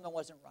tell something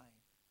wasn't right.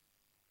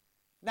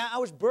 Now, I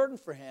was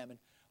burdened for him, and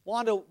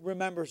Wanda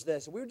remembers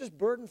this. We were just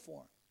burdened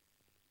for him.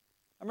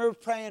 I remember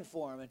praying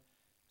for him and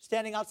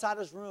standing outside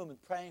his room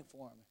and praying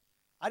for him.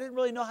 I didn't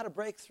really know how to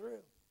break through.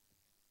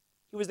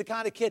 He was the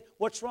kind of kid,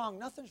 what's wrong?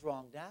 Nothing's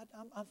wrong, Dad.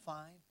 I'm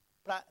fine.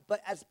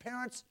 But as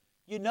parents,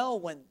 you know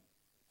when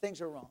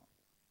things are wrong.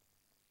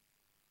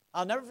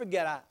 I'll never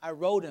forget, I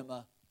wrote him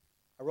a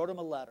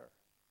letter.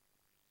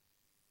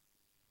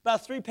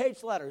 About a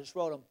 3-page letter. I just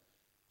wrote him,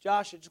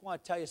 Josh, I just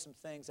want to tell you some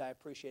things I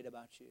appreciate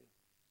about you.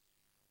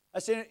 I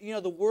said,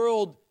 the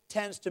world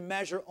tends to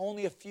measure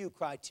only a few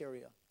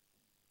criteria.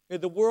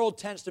 The world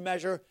tends to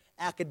measure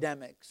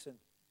academics, and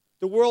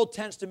the world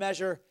tends to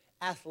measure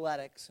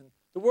athletics, and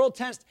the world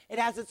it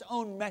has its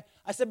own.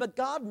 I said, but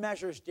God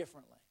measures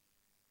differently.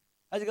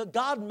 I said,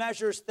 God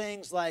measures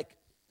things like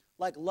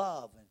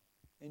love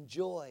and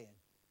joy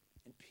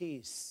and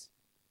peace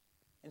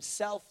and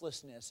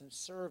selflessness and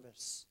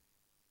service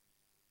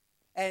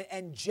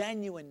and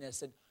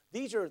genuineness. And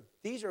these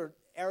are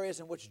areas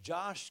in which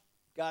Josh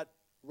got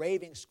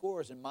raving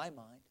scores in my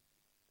mind.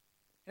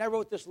 And I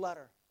wrote this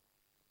letter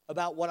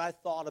about what I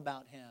thought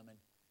about him and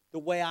the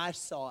way I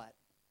saw it.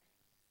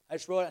 I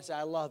just wrote it and said,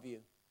 I love you,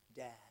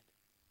 Dad.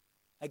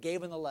 I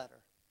gave him the letter.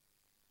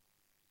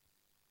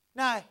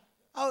 Now,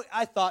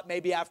 I thought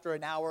maybe after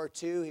an hour or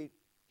two,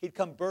 he'd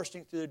come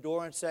bursting through the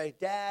door and say,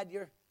 Dad,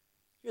 you're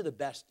the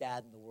best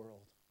dad in the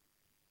world.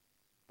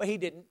 But he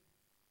didn't.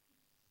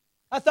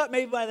 I thought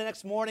maybe by the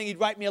next morning he'd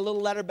write me a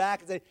little letter back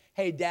and say,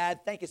 hey, Dad,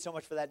 thank you so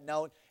much for that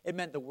note. It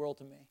meant the world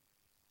to me.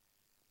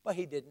 But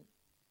he didn't.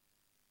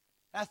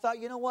 And I thought,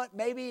 you know what,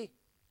 maybe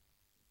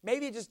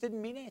it just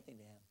didn't mean anything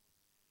to him.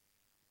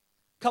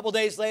 A couple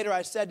days later,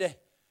 I said to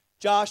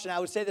Josh, and I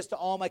would say this to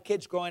all my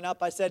kids growing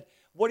up, I said,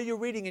 what are you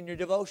reading in your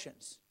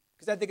devotions?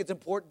 Because I think it's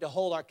important to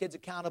hold our kids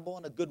accountable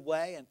in a good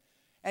way.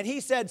 And he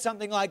said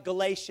something like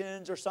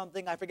Galatians or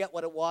something. I forget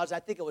what it was. I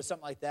think it was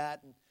something like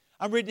that. And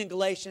I'm reading in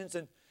Galatians.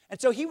 And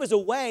so he was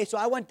away, so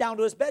I went down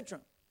to his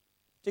bedroom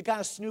to kind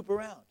of snoop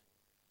around.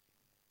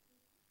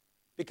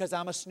 Because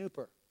I'm a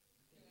snooper.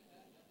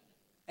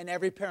 And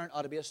every parent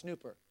ought to be a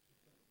snooper.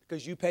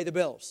 Because you pay the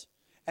bills.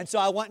 And so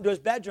I went into his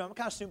bedroom. I'm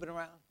kind of snooping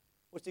around.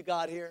 What's he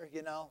got here?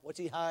 What's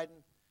he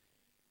hiding?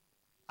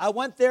 I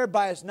went there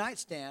by his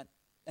nightstand,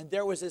 and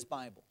there was his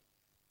Bible.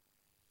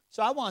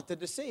 So I wanted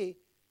to see,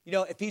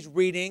 if he's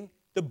reading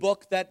the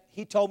book that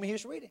he told me he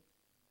was reading.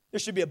 There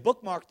should be a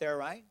bookmark there,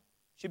 right?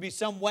 Should be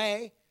some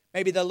way,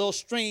 maybe the little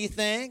stringy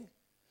thing.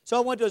 So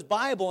I went to his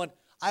Bible, and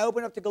I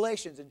opened up to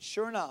Galatians, and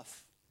sure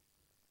enough,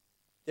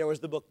 there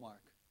was the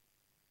bookmark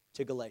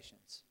to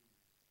Galatians,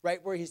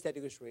 right where he said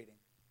he was reading.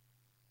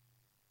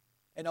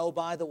 And oh,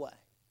 by the way,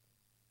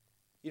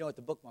 you know what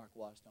the bookmark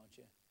was, don't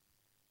you?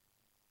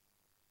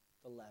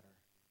 The letter.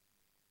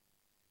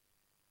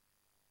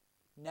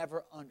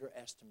 Never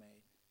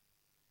underestimate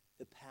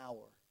the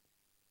power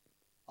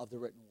of the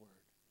written word.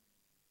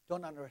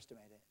 Don't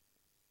underestimate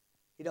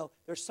it.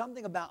 There's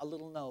something about a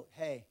little note.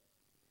 Hey,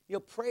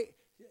 pray.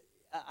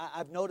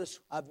 I've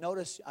noticed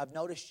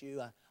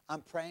you.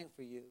 I'm praying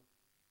for you.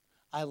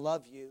 I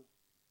love you.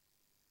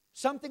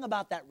 Something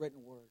about that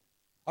written word.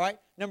 All right,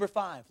 number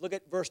 5. Look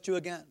at verse 2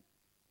 again.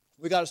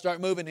 We got to start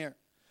moving here.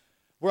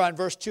 We're on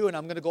verse 2, and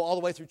I'm going to go all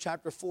the way through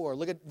chapter 4.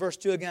 Look at verse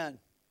 2 again.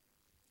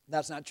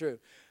 That's not true.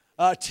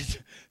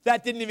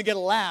 That didn't even get a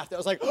laugh. That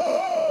was like,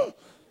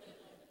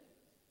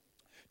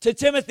 to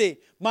Timothy,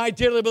 my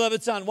dearly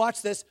beloved son,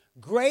 watch this.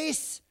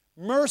 Grace,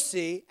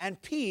 mercy,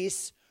 and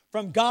peace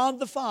from God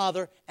the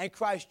Father and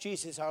Christ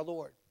Jesus our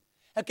Lord.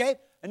 Okay,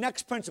 the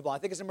next principle. I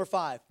think it's number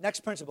 5. Next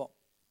principle.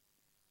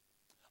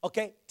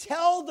 Okay,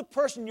 tell the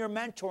person you're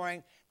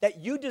mentoring that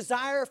you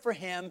desire for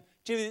him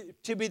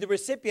to be the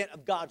recipient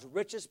of God's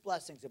richest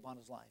blessings upon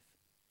his life.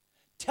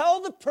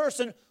 Tell the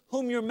person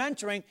whom you're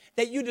mentoring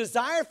that you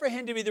desire for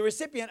him to be the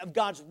recipient of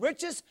God's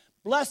richest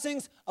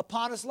blessings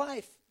upon his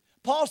life.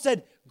 Paul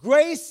said,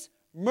 grace,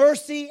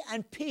 mercy,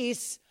 and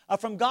peace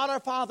from God our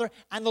Father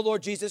and the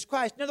Lord Jesus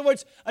Christ. In other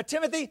words,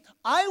 Timothy,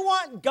 I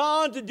want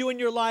God to do in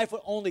your life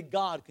what only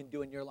God can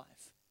do in your life.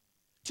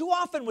 Too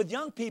often with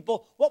young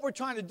people, what we're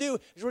trying to do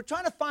is we're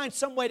trying to find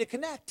some way to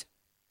connect.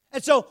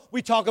 And so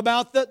we talk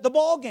about the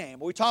ball game,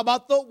 or we talk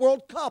about the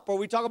World Cup, or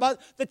we talk about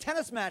the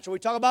tennis match, or we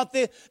talk about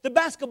the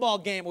basketball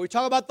game, or we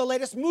talk about the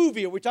latest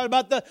movie, or we talk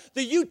about the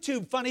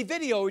YouTube funny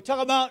video, or we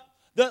talk about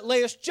the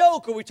latest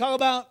joke, or we talk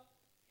about...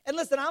 And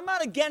listen, I'm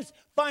not against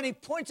finding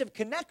points of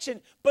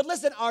connection, but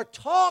listen, our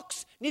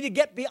talks need to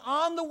get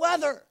beyond the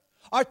weather.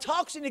 Our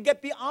talks need to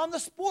get beyond the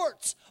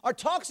sports. Our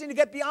talks need to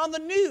get beyond the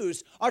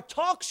news. Our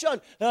talks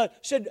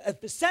should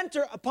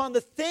center upon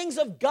the things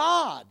of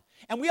God.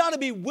 And we ought to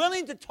be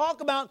willing to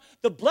talk about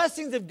the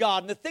blessings of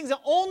God and the things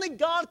that only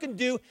God can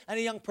do in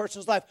a young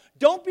person's life.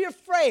 Don't be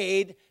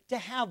afraid to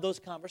have those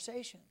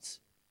conversations.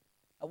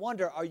 I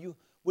wonder,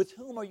 with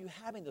whom are you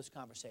having those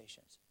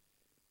conversations?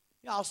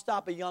 I'll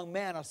stop a young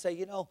man. I'll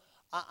say,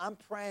 I'm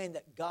praying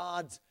that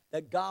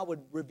God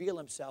would reveal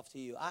himself to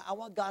you. I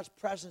want God's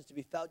presence to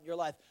be felt in your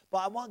life, but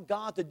I want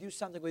God to do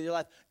something with your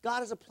life. God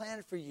has a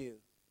plan for you.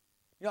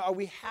 Are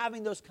we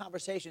having those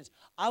conversations?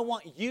 I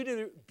want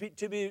you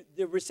to be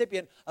the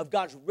recipient of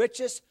God's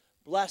richest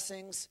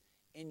blessings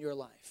in your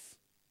life.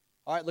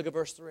 All right, look at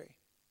verse 3.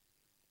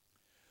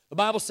 The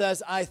Bible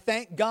says, I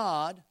thank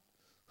God,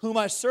 whom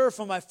I serve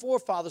from my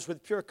forefathers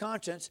with pure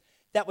conscience,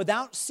 that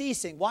without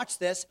ceasing, watch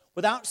this,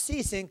 without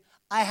ceasing,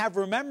 I have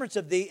remembrance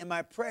of thee in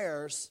my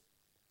prayers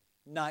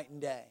night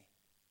and day.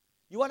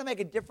 You want to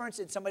make a difference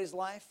in somebody's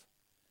life?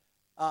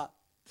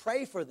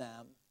 Pray for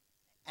them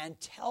and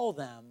tell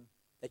them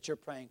that you're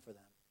praying for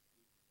them.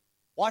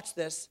 Watch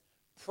this.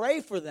 Pray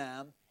for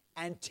them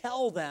and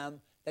tell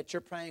them that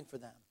you're praying for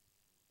them.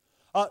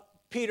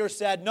 Peter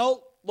said,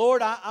 no,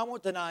 Lord, I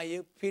won't deny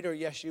you. Peter,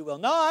 yes, you will.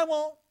 No, I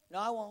won't. No,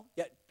 I won't.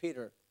 Yet,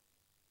 Peter,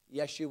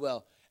 yes, you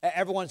will.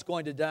 Everyone's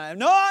going to deny him.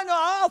 No,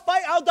 I'll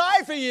fight. I'll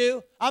die for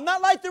you. I'm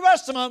not like the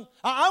rest of them.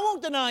 I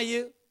won't deny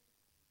you.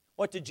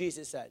 What did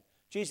Jesus say?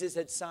 Jesus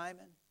said,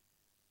 Simon,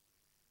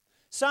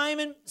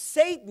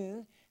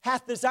 Satan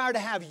hath desire to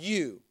have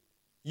you.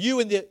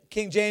 You in the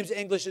King James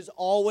English is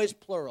always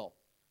plural.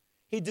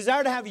 He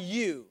desired to have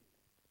you.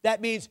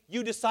 That means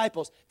you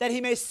disciples, that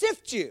he may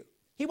sift you.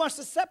 He wants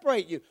to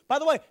separate you. By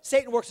the way,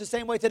 Satan works the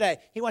same way today.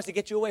 He wants to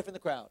get you away from the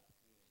crowd.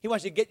 He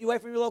wants to get you away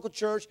from your local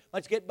church.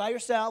 Wants to get by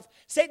yourself.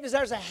 Satan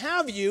desires to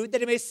have you,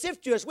 that he may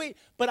sift you as wheat.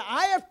 But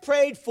I have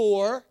prayed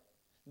for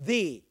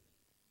thee.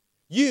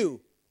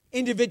 You,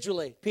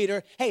 individually,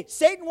 Peter. Hey,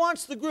 Satan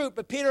wants the group,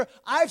 but Peter,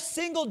 I've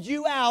singled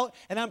you out,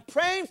 and I'm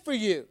praying for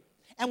you.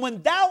 And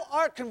when thou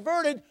art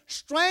converted,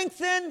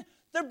 strengthen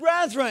the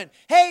brethren.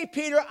 Hey,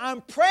 Peter,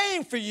 I'm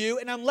praying for you,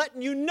 and I'm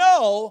letting you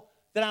know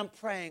that I'm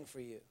praying for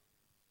you.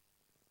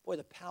 Boy,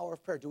 the power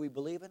of prayer. Do we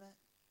believe in it?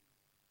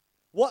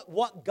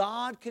 What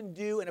God can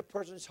do in a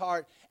person's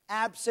heart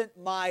absent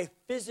my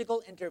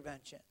physical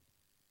intervention.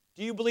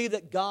 Do you believe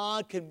that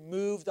God can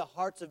move the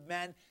hearts of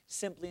men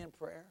simply in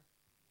prayer?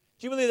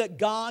 Do you believe that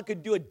God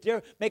could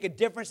make a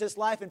difference in his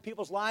life and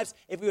people's lives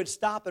if we would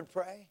stop and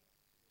pray?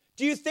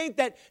 Do you think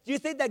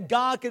that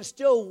God can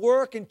still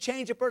work and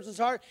change a person's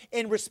heart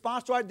in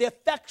response to the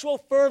effectual,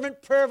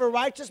 fervent prayer of a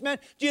righteous man?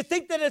 Do you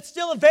think that it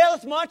still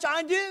availeth much?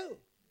 I do.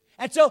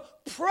 And so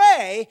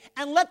pray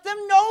and let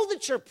them know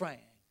that you're praying.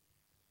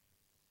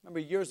 Remember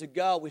years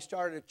ago, we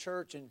started a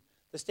church in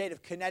the state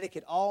of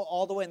Connecticut,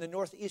 all the way in the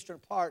northeastern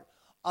part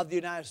of the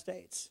United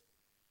States.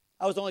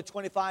 I was only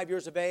 25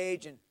 years of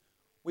age, and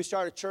we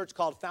started a church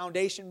called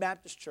Foundation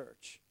Baptist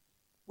Church.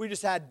 We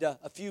just had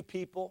a few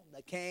people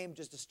that came,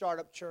 just a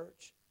startup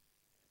church.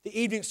 The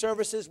evening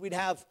services, we'd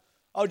have,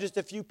 just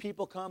a few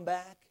people come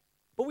back.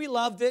 But we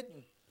loved it.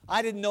 And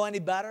I didn't know any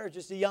better,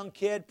 just a young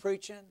kid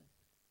preaching.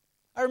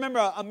 I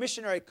remember a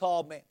missionary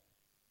called me.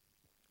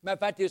 Matter of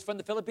fact, he was from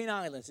the Philippine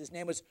Islands. His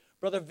name was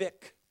Brother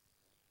Vic.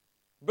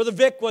 Brother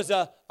Vic was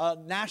a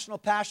national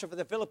pastor for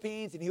the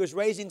Philippines, and he was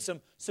raising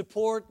some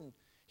support. And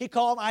he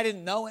called me. I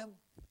didn't know him.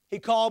 He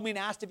called me and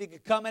asked if he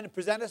could come in and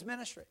present his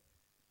ministry.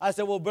 I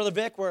said, well, Brother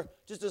Vic, we're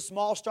just a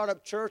small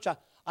startup church.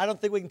 I don't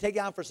think we can take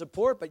you on for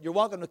support, but you're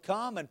welcome to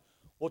come, and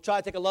we'll try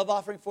to take a love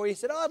offering for you. He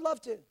said, I'd love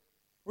to.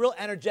 Real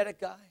energetic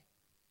guy.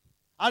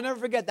 I'll never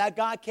forget, that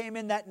guy came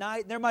in that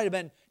night, and there might have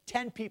been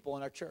 10 people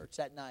in our church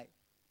that night.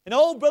 And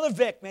old Brother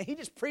Vic, man, he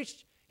just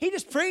preached, man.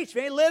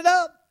 He lit it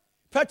up.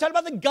 Talking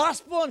about the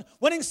gospel and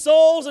winning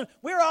souls, and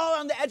we were all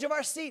on the edge of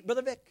our seat,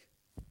 Brother Vic.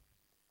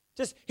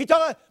 He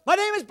talked, my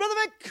name is Brother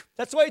Vic.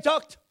 That's the way he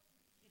talked.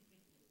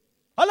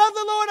 I love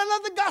the Lord. I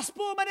love the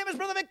gospel. My name is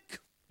Brother Vic.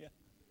 Yeah.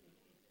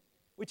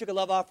 We took a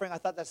love offering. I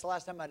thought that's the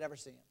last time I'd ever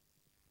see him.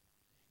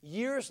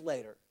 Years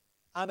later,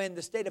 I'm in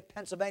the state of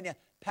Pennsylvania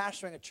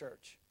pastoring a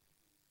church.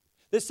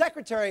 The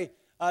secretary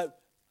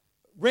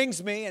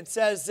rings me and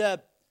says,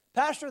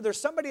 Pastor,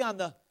 there's somebody on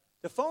the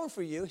phone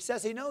for you. He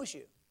says he knows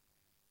you.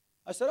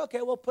 I said,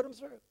 okay, well, put him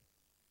through.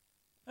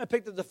 And I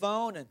picked up the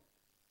phone, and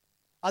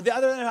on the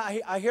other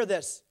end, I hear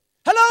this.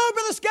 Hello,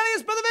 Brother Skelly,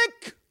 it's Brother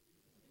Vic.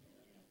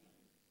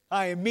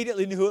 I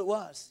immediately knew who it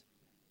was.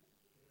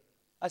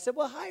 I said,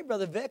 well, hi,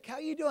 Brother Vic. How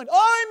are you doing?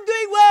 Oh, I'm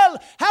doing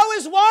well. How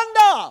is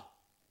Wanda?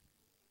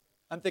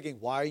 I'm thinking,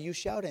 why are you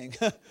shouting?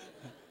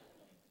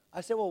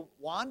 I said, well,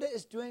 Wanda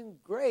is doing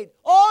great.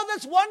 Oh,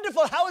 that's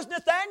wonderful. How is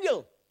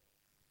Nathaniel?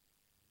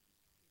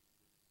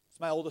 It's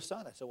my oldest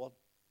son. I said, well,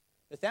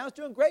 Nathaniel's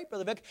doing great,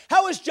 Brother Vic.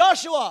 How is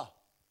Joshua?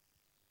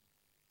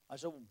 I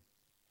said, well,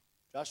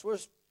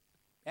 Joshua's,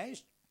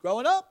 he's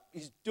growing up.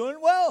 He's doing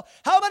well.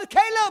 How about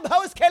Caleb?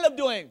 How is Caleb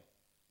doing?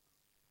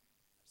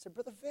 I said,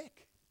 Brother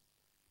Vic,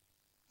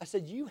 I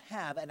said, you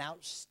have an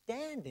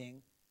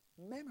outstanding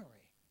memory.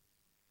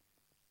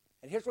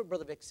 And here's what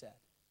Brother Vic said.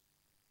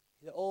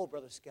 He said, oh,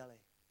 Brother Skelly,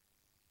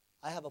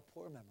 I have a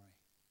poor memory,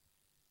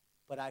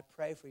 but I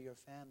pray for your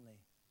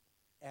family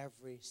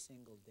every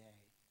single day.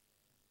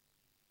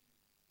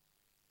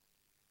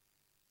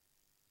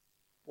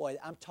 Boy,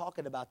 I'm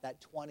talking about that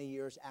 20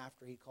 years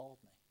after he called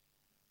me.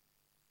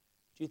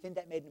 Do you think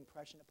that made an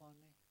impression upon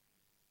me?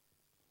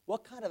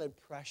 What kind of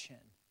impression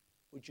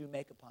would you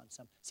make upon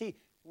some? See,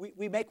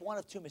 we make one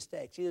of two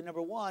mistakes. Either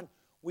number one,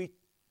 we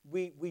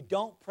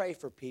don't pray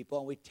for people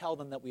and we tell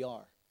them that we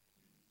are.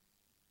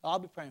 I'll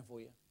be praying for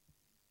you.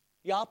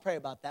 Yeah, I'll pray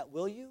about that.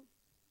 Will you?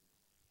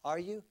 Are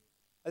you?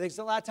 I think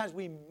a lot of times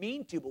we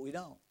mean to, but we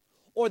don't.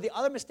 Or the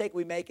other mistake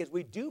we make is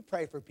we do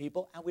pray for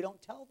people and we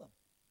don't tell them.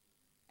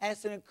 And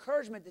it's an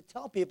encouragement to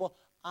tell people,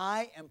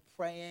 I am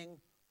praying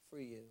for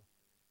you.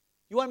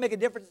 You want to make a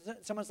difference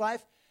in someone's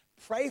life?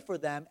 Pray for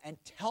them and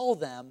tell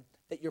them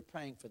that you're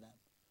praying for them.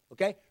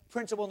 Okay?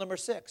 Principle number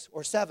 6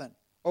 or 7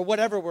 or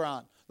whatever we're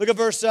on. Look at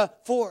verse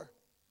 4.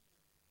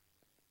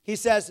 He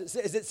says,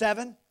 is it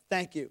 7?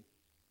 Thank you.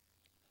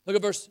 Look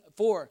at verse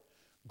 4.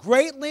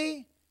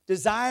 Greatly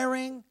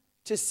desiring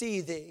to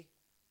see thee,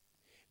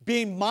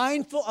 being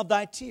mindful of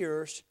thy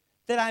tears,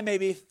 that I may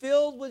be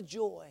filled with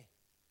joy.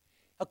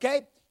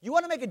 Okay? You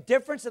want to make a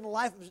difference in the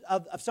life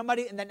of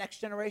somebody in the next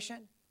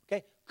generation?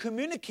 Okay?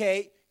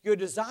 Communicate your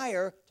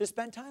desire to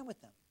spend time with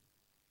them.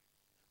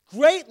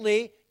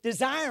 Greatly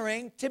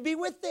desiring to be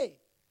with thee.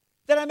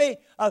 That I may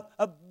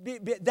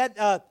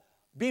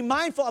be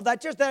mindful of thy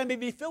tears, that I may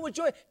be filled with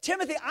joy.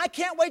 Timothy, I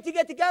can't wait to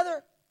get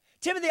together.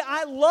 Timothy,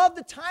 I love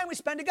the time we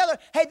spend together.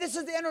 Hey, this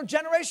is the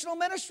intergenerational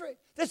ministry.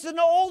 This is an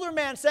older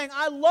man saying,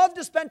 I love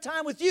to spend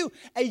time with you.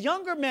 A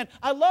younger man,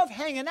 I love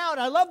hanging out.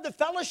 I love the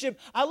fellowship.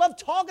 I love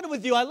talking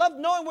with you. I love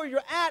knowing where you're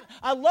at.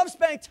 I love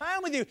spending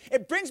time with you.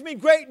 It brings me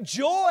great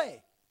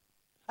joy.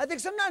 I think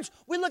sometimes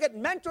we look at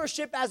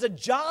mentorship as a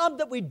job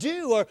that we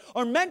do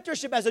or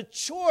mentorship as a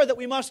chore that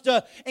we must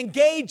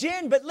engage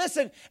in. But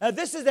listen,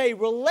 this is a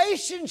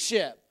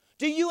relationship.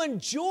 Do you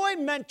enjoy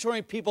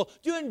mentoring people?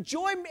 Do you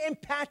enjoy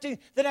impacting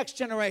the next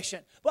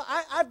generation? Well,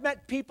 I've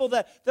met people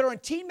that are in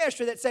team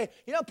ministry that say,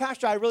 you know,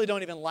 Pastor, I really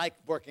don't even like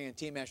working in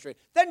team ministry.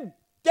 Then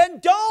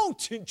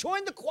don't.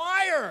 Join the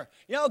choir.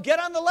 You know, get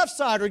on the left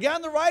side or get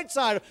on the right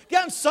side or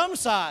get on some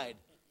side.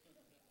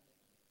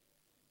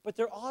 But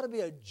there ought to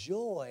be a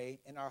joy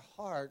in our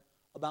heart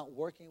about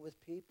working with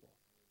people.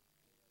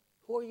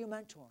 Who are you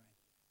mentoring?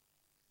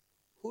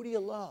 Who do you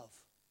love?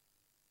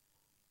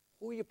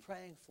 Who are you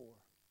praying for?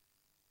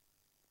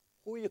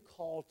 Who are you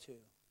called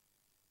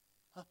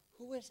to?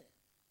 Who is it?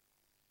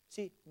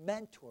 See,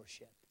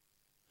 mentorship.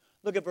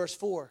 Look at verse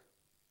 4.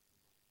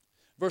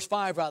 Verse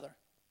 5, rather.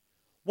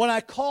 When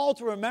I call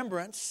to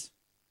remembrance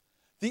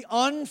the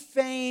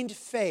unfeigned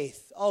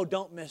faith. Oh,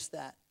 don't miss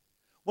that.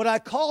 When I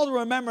call to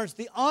remembrance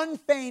the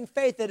unfeigned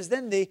faith that is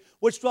in thee,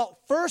 which dwelt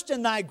first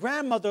in thy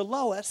grandmother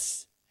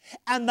Lois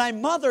and thy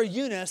mother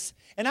Eunice,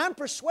 and I'm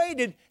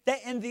persuaded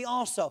that in thee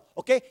also.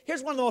 Okay,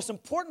 here's one of the most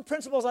important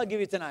principles I'll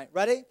give you tonight.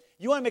 Ready?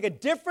 You want to make a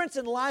difference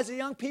in the lives of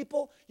young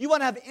people? You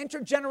want to have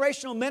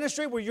intergenerational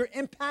ministry where you're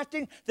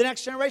impacting the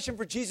next generation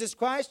for Jesus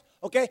Christ?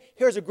 Okay,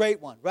 here's a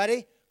great one.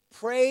 Ready?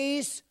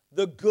 Praise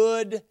the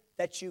good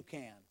that you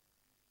can.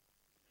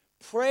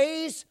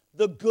 Praise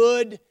the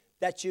good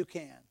that you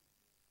can.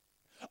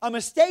 A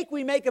mistake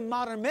we make in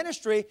modern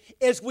ministry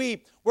is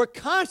we're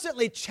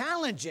constantly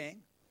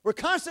challenging. We're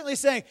constantly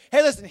saying,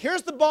 hey, listen,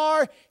 here's the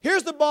bar,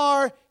 here's the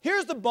bar,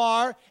 here's the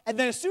bar. And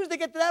then as soon as they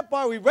get to that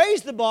bar, we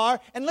raise the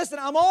bar. And listen,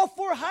 I'm all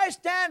for high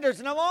standards,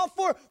 and I'm all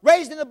for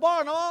raising the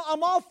bar, and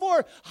I'm all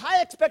for high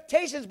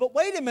expectations. But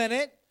wait a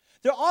minute.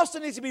 There also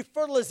needs to be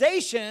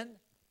fertilization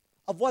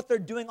of what they're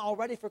doing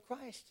already for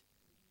Christ.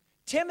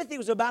 Timothy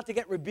was about to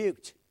get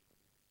rebuked.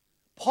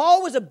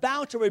 Paul was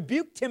about to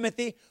rebuke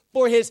Timothy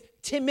for his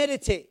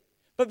timidity.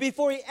 But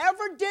before he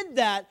ever did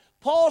that,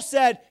 Paul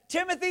said,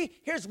 Timothy,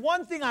 here's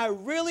one thing I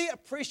really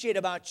appreciate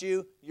about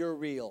you. You're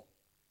real.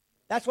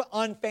 That's what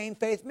unfeigned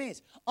faith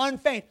means.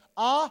 Unfeigned,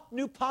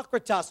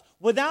 anupokritos,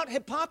 without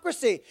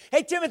hypocrisy.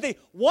 Hey, Timothy,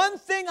 one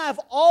thing I've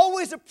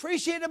always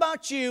appreciated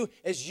about you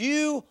is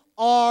you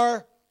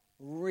are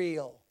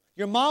real.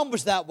 Your mom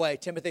was that way,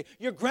 Timothy.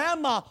 Your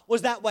grandma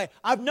was that way.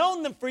 I've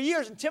known them for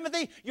years. And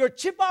Timothy, you're a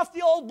chip off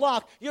the old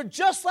block. You're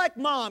just like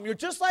mom. You're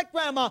just like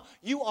grandma.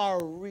 You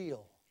are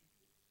real.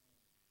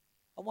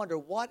 I wonder,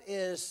 what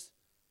is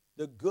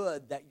the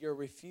good that you're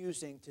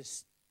refusing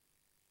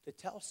to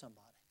tell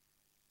somebody?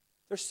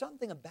 There's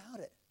something about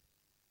it.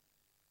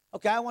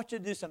 Okay, I want you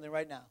to do something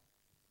right now.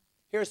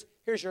 Here's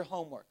your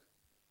homework.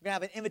 We're going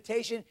to have an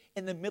invitation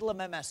in the middle of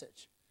my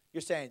message.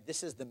 You're saying,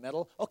 this is the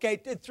middle? Okay,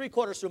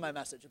 3/4 through my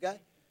message, okay?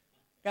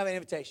 I have an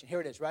invitation.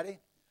 Here it is. Ready?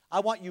 I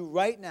want you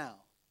right now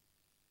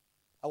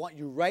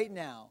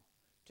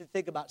to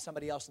think about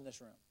somebody else in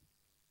this room.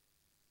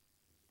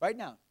 Right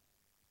now.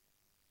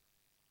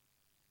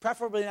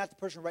 Preferably not the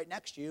person right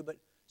next to you, but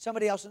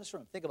somebody else in this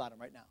room. Think about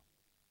them right now.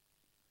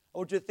 I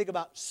want you to think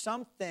about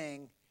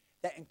something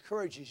that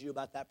encourages you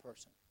about that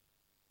person.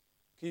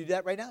 Can you do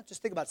that right now?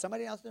 Just think about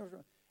somebody else in this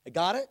room. I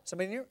got it?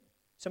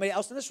 Somebody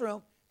else in this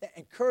room that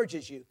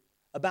encourages you,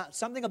 about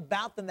something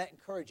about them that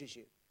encourages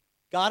you.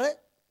 Got it?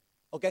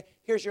 Okay,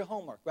 here's your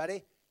homework.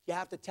 Ready? You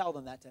have to tell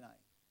them that tonight.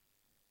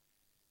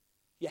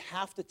 You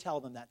have to tell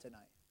them that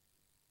tonight.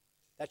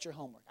 That's your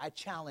homework. I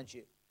challenge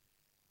you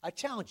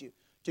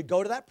to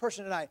go to that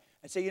person tonight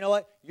and say, you know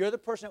what? You're the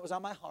person that was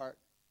on my heart,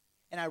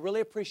 and I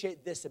really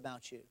appreciate this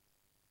about you.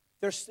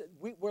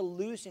 We're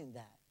losing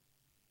that.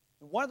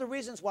 And one of the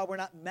reasons why we're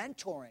not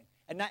mentoring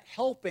and not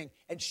helping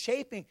and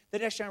shaping the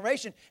next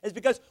generation is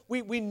because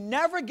we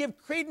never give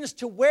credence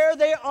to where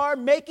they are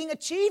making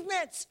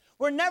achievements.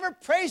 We're never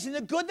praising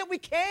the good that we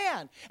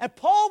can. And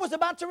Paul was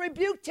about to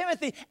rebuke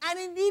Timothy, and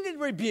he needed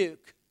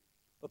rebuke.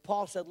 But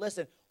Paul said,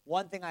 listen,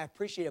 one thing I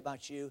appreciate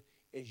about you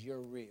is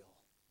you're real.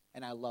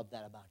 And I love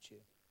that about you.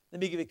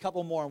 Let me give you a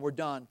couple more and we're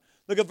done.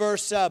 Look at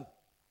verse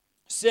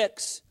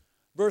 6.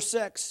 Verse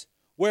 6.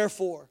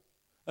 Wherefore,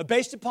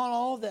 based upon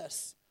all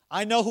this,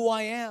 I know who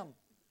I am.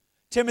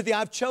 Timothy,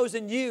 I've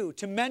chosen you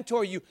to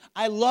mentor you.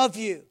 I love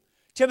you.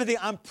 Timothy,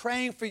 I'm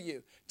praying for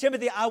you.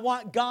 Timothy, I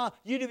want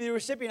you to be the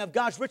recipient of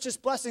God's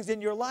richest blessings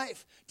in your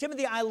life.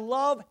 Timothy, I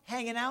love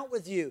hanging out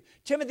with you.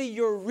 Timothy,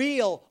 you're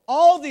real.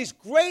 All these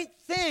great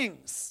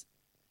things.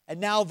 And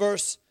now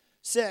verse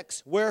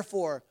 6,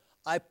 wherefore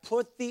I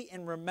put thee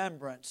in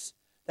remembrance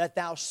that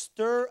thou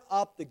stir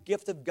up the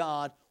gift of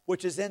God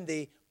which is in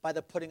thee by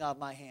the putting of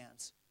my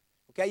hands.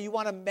 Okay, you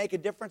want to make a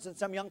difference in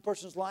some young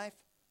person's life?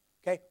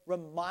 Okay,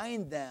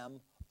 remind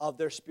them of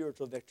their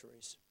spiritual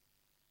victories.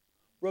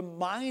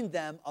 Remind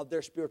them of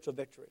their spiritual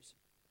victories.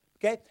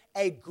 Okay,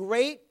 a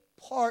great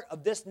part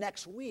of this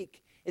next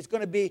week is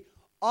going to be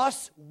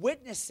us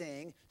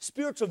witnessing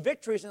spiritual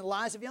victories in the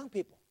lives of young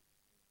people.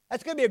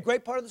 That's going to be a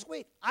great part of this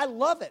week. I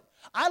love it.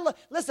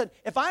 Listen,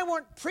 if I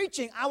weren't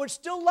preaching, I would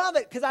still love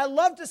it because I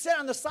love to sit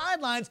on the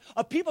sidelines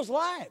of people's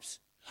lives.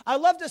 I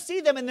love to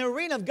see them in the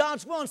arena of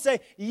God's will and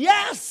say,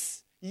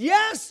 yes,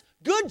 yes,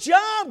 good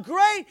job,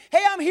 great.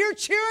 Hey, I'm here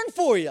cheering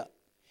for you.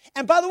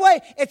 And by the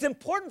way, it's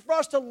important for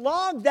us to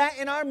log that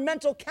in our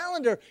mental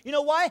calendar. You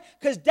know why?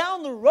 Because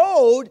down the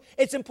road,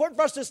 it's important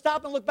for us to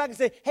stop and look back and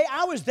say, hey,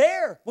 I was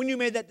there when you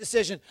made that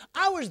decision.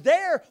 I was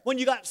there when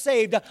you got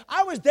saved.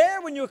 I was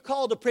there when you were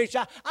called to preach.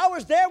 I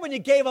was there when you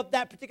gave up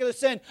that particular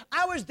sin.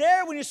 I was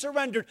there when you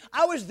surrendered.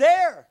 I was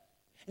there.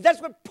 And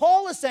that's what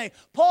Paul is saying.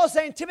 Paul is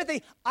saying,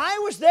 Timothy, I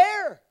was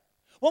there.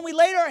 When we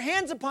laid our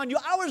hands upon you,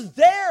 I was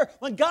there.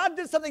 When God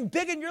did something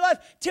big in your life,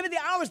 Timothy,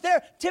 I was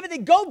there. Timothy,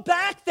 go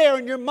back there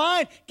in your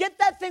mind. Get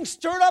that thing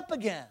stirred up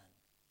again.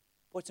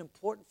 But it's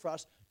important for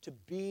us to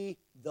be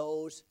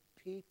those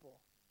people.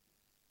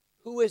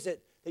 Who is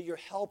it that you're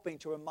helping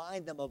to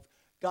remind them of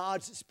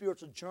God's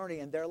spiritual journey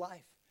in their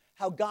life?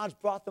 How God's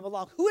brought them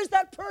along. Who is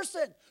that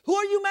person? Who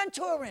are you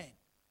mentoring?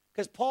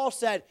 Because Paul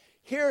said,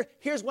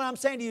 here's what I'm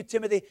saying to you,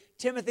 Timothy.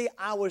 Timothy,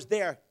 I was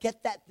there.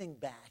 Get that thing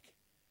back.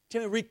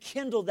 To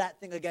rekindle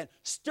that thing again.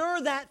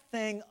 Stir that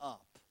thing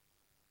up.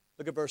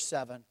 Look at verse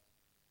 7.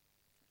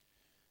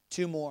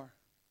 2 more.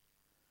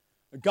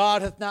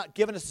 God hath not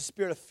given us a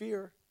spirit of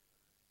fear,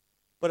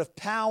 but of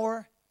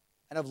power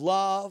and of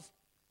love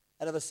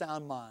and of a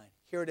sound mind.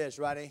 Here it is,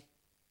 ready?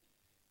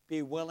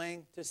 Be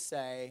willing to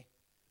say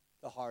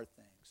the hard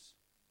things.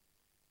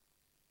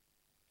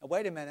 Now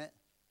wait a minute.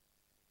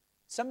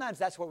 Sometimes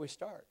that's where we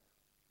start.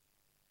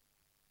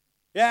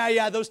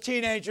 Yeah, those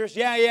teenagers.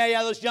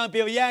 Yeah, those young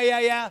people.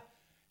 Yeah.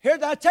 Here,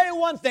 I'll tell you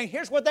one thing.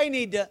 Here's what they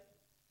need to.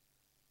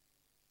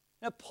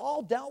 Now,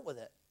 Paul dealt with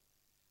it.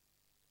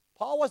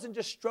 Paul wasn't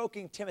just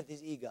stroking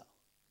Timothy's ego.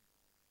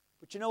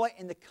 But you know what?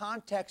 In the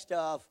context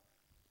of,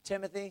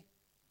 Timothy,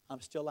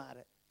 I'm still at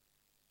it.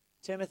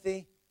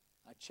 Timothy,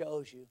 I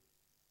chose you.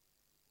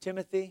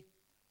 Timothy,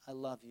 I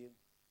love you.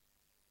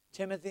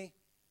 Timothy,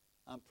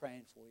 I'm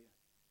praying for you.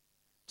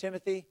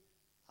 Timothy,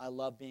 I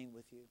love being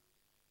with you.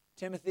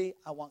 Timothy,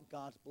 I want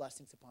God's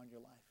blessings upon your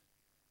life.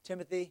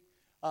 Timothy,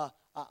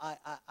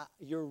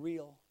 you're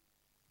real.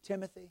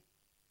 Timothy,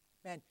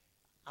 man,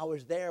 I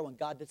was there when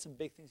God did some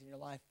big things in your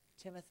life.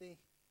 Timothy,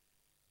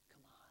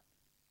 come on.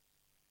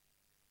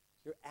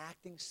 You're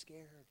acting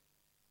scared.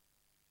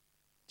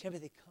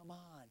 Timothy, come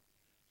on.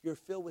 You're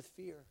filled with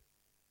fear.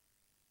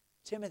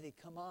 Timothy,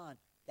 come on.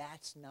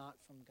 That's not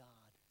from God.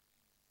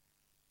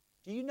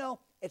 Do you know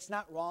it's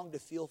not wrong to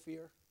feel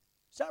fear?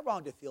 It's not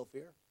wrong to feel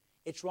fear.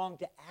 It's wrong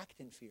to act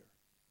in fear.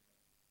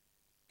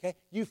 Okay?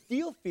 You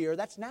feel fear,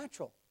 that's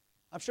natural.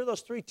 I'm sure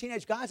those 3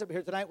 teenage guys up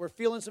here tonight were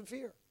feeling some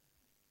fear.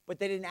 But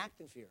they didn't act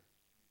in fear.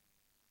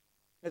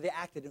 No, they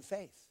acted in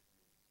faith.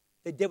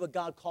 They did what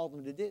God called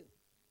them to do.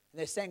 And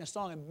they sang a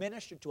song and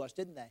ministered to us,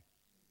 didn't they?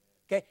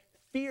 Okay?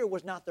 Fear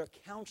was not their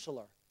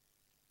counselor.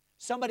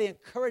 Somebody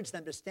encouraged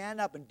them to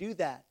stand up and do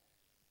that.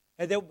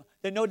 And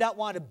they no doubt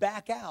wanted to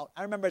back out.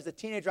 I remember as a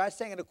teenager, I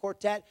sang in a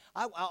quartet.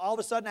 All of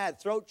a sudden, I had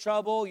throat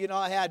trouble.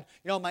 I had,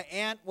 my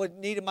aunt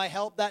needed my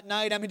help that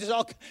night. I mean, just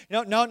all,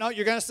 no,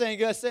 you're going to sing, you're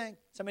going to sing.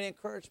 Somebody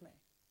encouraged me.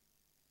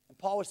 And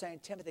Paul was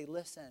saying, Timothy,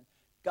 listen,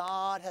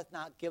 God hath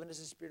not given us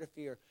a spirit of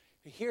fear.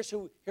 Here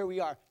we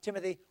are.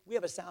 Timothy, we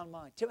have a sound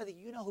mind. Timothy,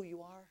 you know who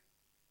you are.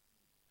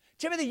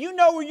 Timothy, you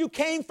know where you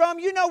came from.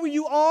 You know where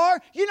you are.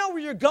 You know where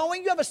you're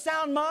going. You have a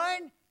sound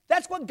mind.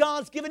 That's what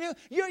God's given you.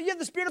 You have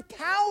the spirit of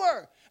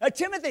power.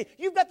 Timothy,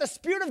 you've got the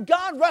Spirit of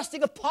God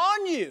resting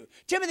upon you.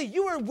 Timothy,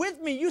 you were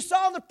with me. You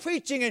saw the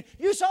preaching and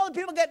you saw the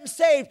people getting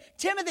saved.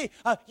 Timothy,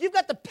 you've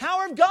got the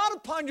power of God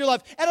upon your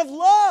life and of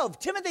love.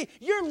 Timothy,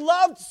 you're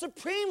loved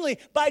supremely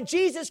by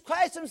Jesus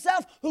Christ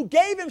himself who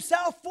gave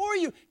himself for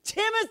you.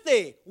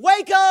 Timothy,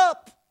 wake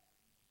up.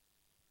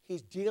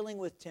 He's dealing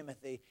with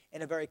Timothy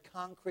in a very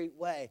concrete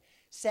way,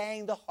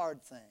 saying the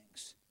hard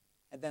things.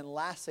 And then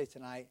lastly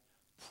tonight,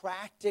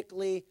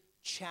 practically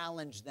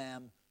challenge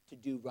them to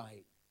do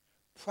right.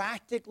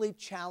 Practically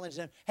challenge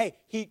them. Hey,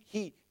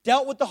 he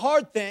dealt with the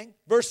hard thing,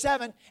 verse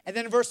 7, and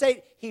then in verse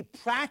 8, he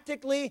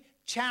practically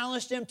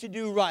challenged him to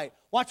do right.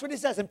 Watch what he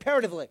says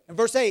imperatively. In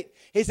verse 8,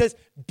 he says,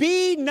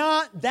 be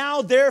not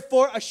thou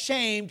therefore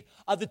ashamed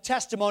of the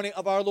testimony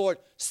of our Lord.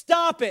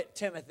 Stop it,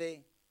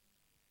 Timothy.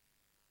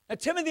 Now,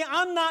 Timothy,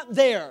 I'm not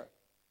there,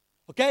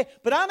 okay?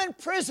 But I'm in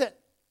prison,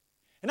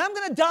 and I'm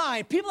going to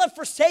die. People have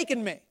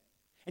forsaken me.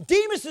 And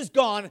Demas is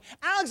gone.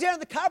 Alexander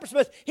the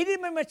coppersmith, he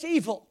didn't make much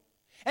evil.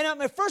 And at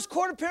my first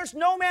court appearance,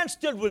 no man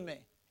stood with me.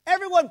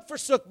 Everyone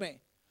forsook me.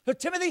 So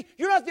Timothy,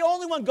 you're not the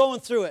only one going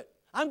through it.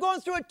 I'm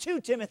going through it too,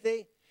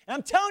 Timothy. And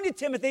I'm telling you,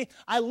 Timothy,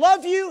 I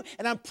love you,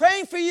 and I'm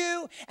praying for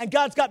you, and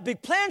God's got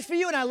big plans for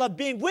you, and I love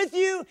being with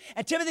you.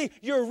 And Timothy,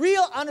 you're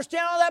real, I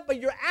understand all that, but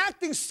you're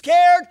acting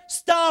scared.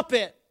 Stop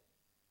it.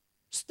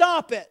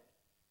 Stop it.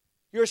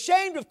 You're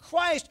ashamed of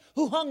Christ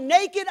who hung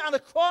naked on the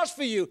cross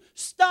for you.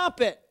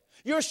 Stop it.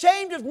 You're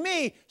ashamed of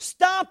me.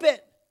 Stop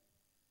it.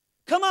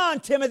 Come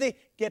on, Timothy.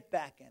 Get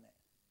back in it.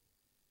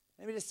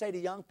 Let me just say to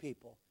young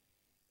people,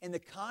 in the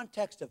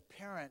context of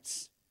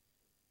parents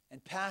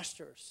and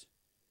pastors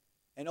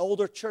and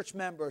older church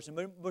members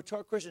and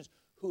mature Christians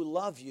who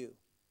love you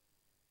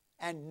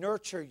and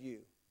nurture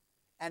you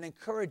and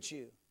encourage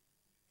you,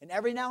 and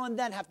every now and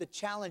then have to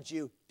challenge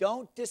you,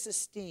 don't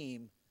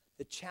disesteem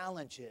the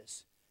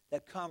challenges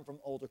that come from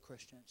older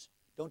Christians.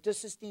 Don't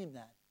disesteem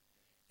that.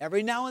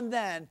 Every now and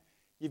then,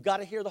 you've got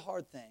to hear the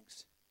hard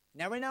things.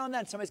 And every now and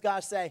then, somebody's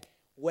got to say,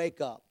 wake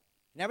up.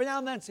 And every now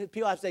and then,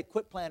 people have to say,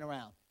 quit playing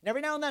around. And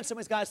every now and then,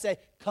 somebody's got to say,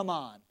 come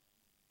on.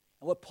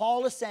 And what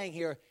Paul is saying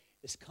here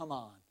is come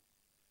on.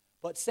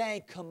 But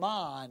saying come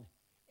on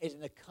is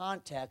in the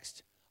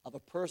context of a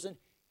person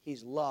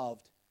he's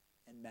loved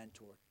and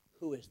mentored.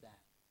 Who is that?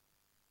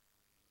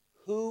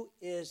 Who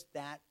is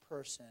that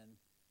person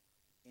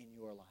in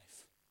your life?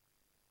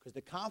 Because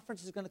the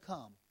conference is going to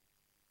come,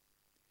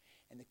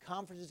 and the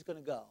conference is going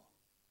to go.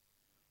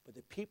 But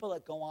the people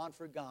that go on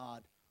for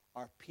God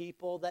are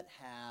people that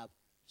have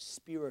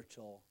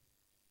spiritual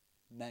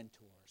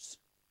mentors.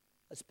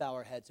 Let's bow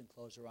our heads and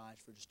close our eyes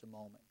for just a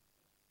moment.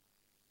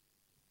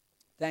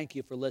 Thank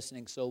you for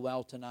listening so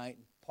well tonight.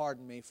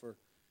 Pardon me for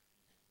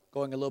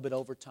going a little bit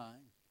over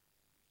time.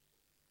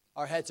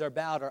 Our heads are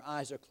bowed, our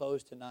eyes are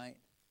closed tonight.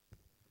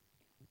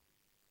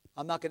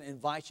 I'm not going to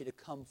invite you to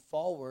come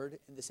forward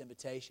in this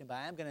invitation, but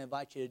I am going to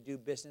invite you to do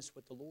business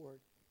with the Lord.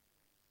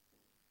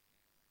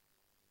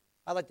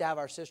 I'd like to have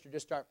our sister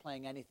just start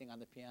playing anything on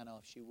the piano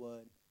if she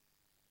would.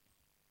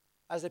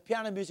 As the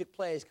piano music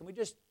plays, can we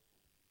just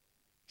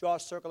draw a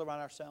circle around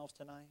ourselves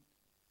tonight?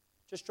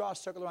 Just draw a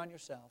circle around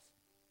yourself.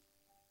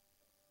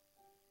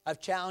 I've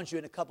challenged you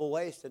in a couple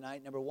ways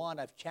tonight. Number one,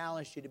 I've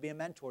challenged you to be a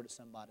mentor to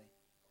somebody.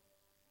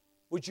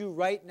 Would you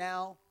right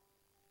now,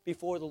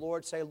 before the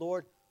Lord, say,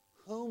 Lord,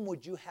 whom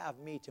would you have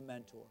me to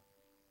mentor?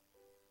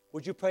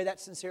 Would you pray that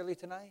sincerely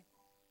tonight?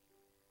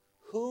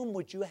 Whom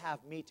would you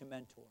have me to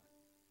mentor?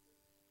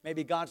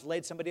 Maybe God's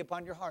laid somebody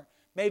upon your heart.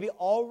 Maybe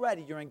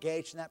already you're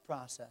engaged in that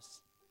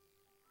process.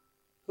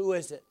 Who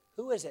is it?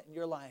 Who is it in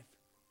your life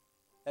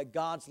that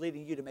God's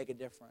leading you to make a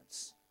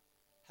difference?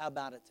 How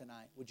about it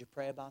tonight? Would you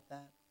pray about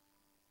that?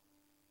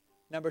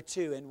 Number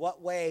two, in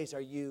what ways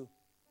are you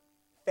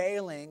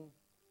failing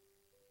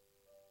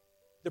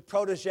the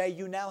protege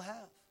you now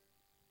have?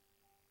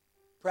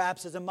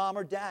 Perhaps as a mom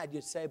or dad,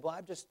 you'd say, boy,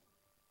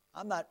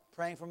 I'm not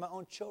praying for my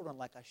own children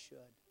like I should.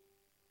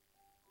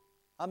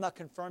 I'm not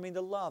confirming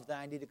the love that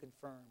I need to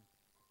confirm.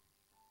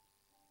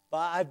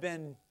 But I've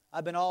been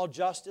all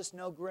justice,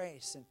 no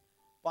grace. And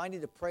I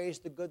need to praise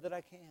the good that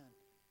I can.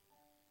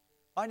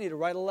 I need to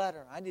write a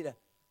letter. I need to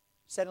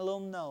send a little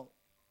note.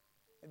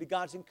 Maybe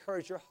God's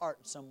encouraged your heart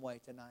in some way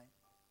tonight.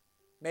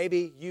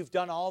 Maybe you've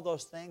done all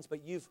those things,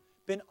 but you've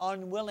been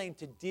unwilling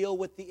to deal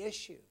with the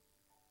issue.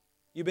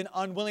 You've been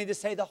unwilling to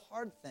say the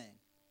hard thing.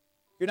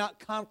 You're not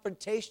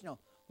confrontational.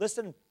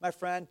 Listen, my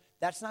friend,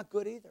 that's not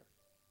good either.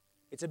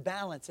 It's a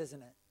balance,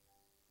 isn't it?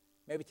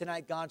 Maybe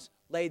tonight God's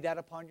laid that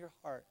upon your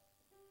heart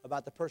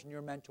about the person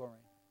you're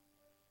mentoring.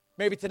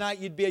 Maybe tonight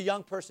you'd be a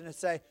young person and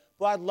say,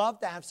 well, I'd love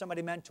to have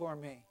somebody mentor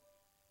me.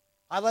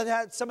 I'd love to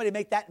have somebody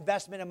make that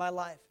investment in my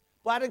life.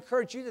 Well, I'd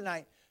encourage you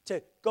tonight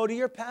to go to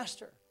your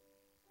pastor.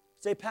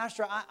 Say,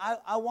 Pastor,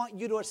 I want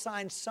you to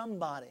assign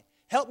somebody.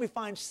 Help me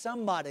find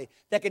somebody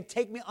that can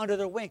take me under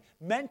their wing.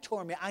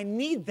 Mentor me. I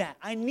need that.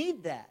 I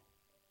need that.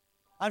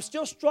 I'm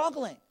still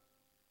struggling.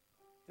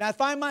 And I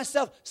find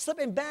myself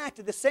slipping back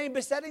to the same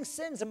besetting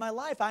sins in my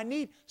life. I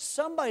need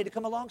somebody to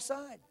come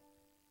alongside.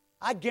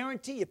 I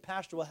guarantee you,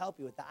 Pastor will help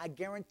you with that. I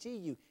guarantee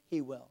you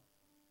he will.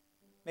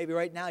 Maybe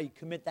right now you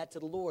commit that to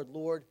the Lord.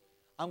 Lord,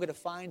 I'm going to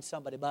find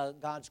somebody by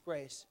God's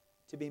grace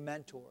to be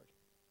mentored.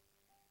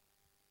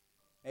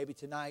 Maybe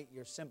tonight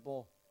your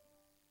simple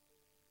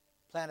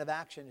plan of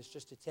action is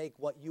just to take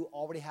what you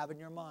already have in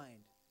your mind.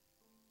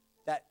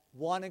 That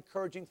one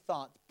encouraging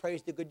thought,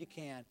 praise the good you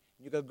can. And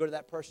you're going to go to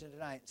that person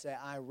tonight and say,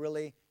 I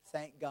really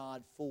thank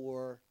God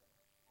for,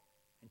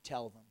 and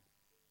tell them.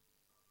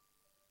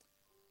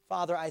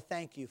 Father, I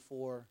thank you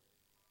for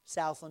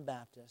Southland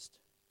Baptist.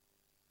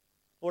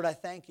 Lord, I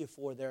thank you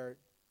for their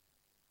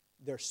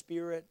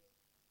spirit.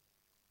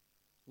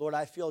 Lord,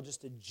 I feel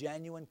just a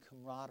genuine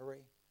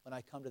camaraderie when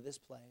I come to this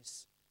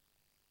place.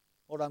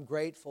 Lord, I'm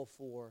grateful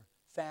for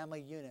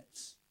family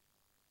units.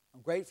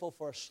 I'm grateful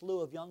for a slew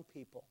of young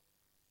people.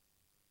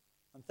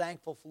 I'm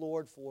thankful,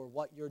 Lord, for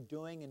what you're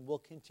doing and will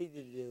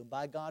continue to do.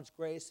 By God's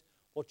grace,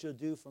 what you'll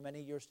do for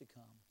many years to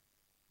come.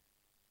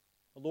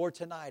 But Lord,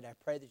 tonight I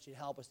pray that you'd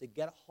help us to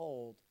get a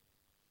hold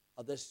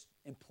of this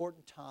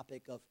important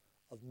topic of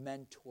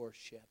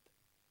mentorship.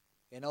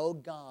 And oh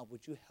God,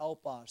 would you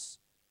help us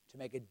to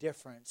make a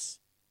difference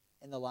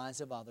in the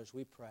lives of others,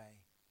 we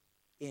pray.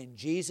 In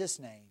Jesus'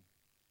 name.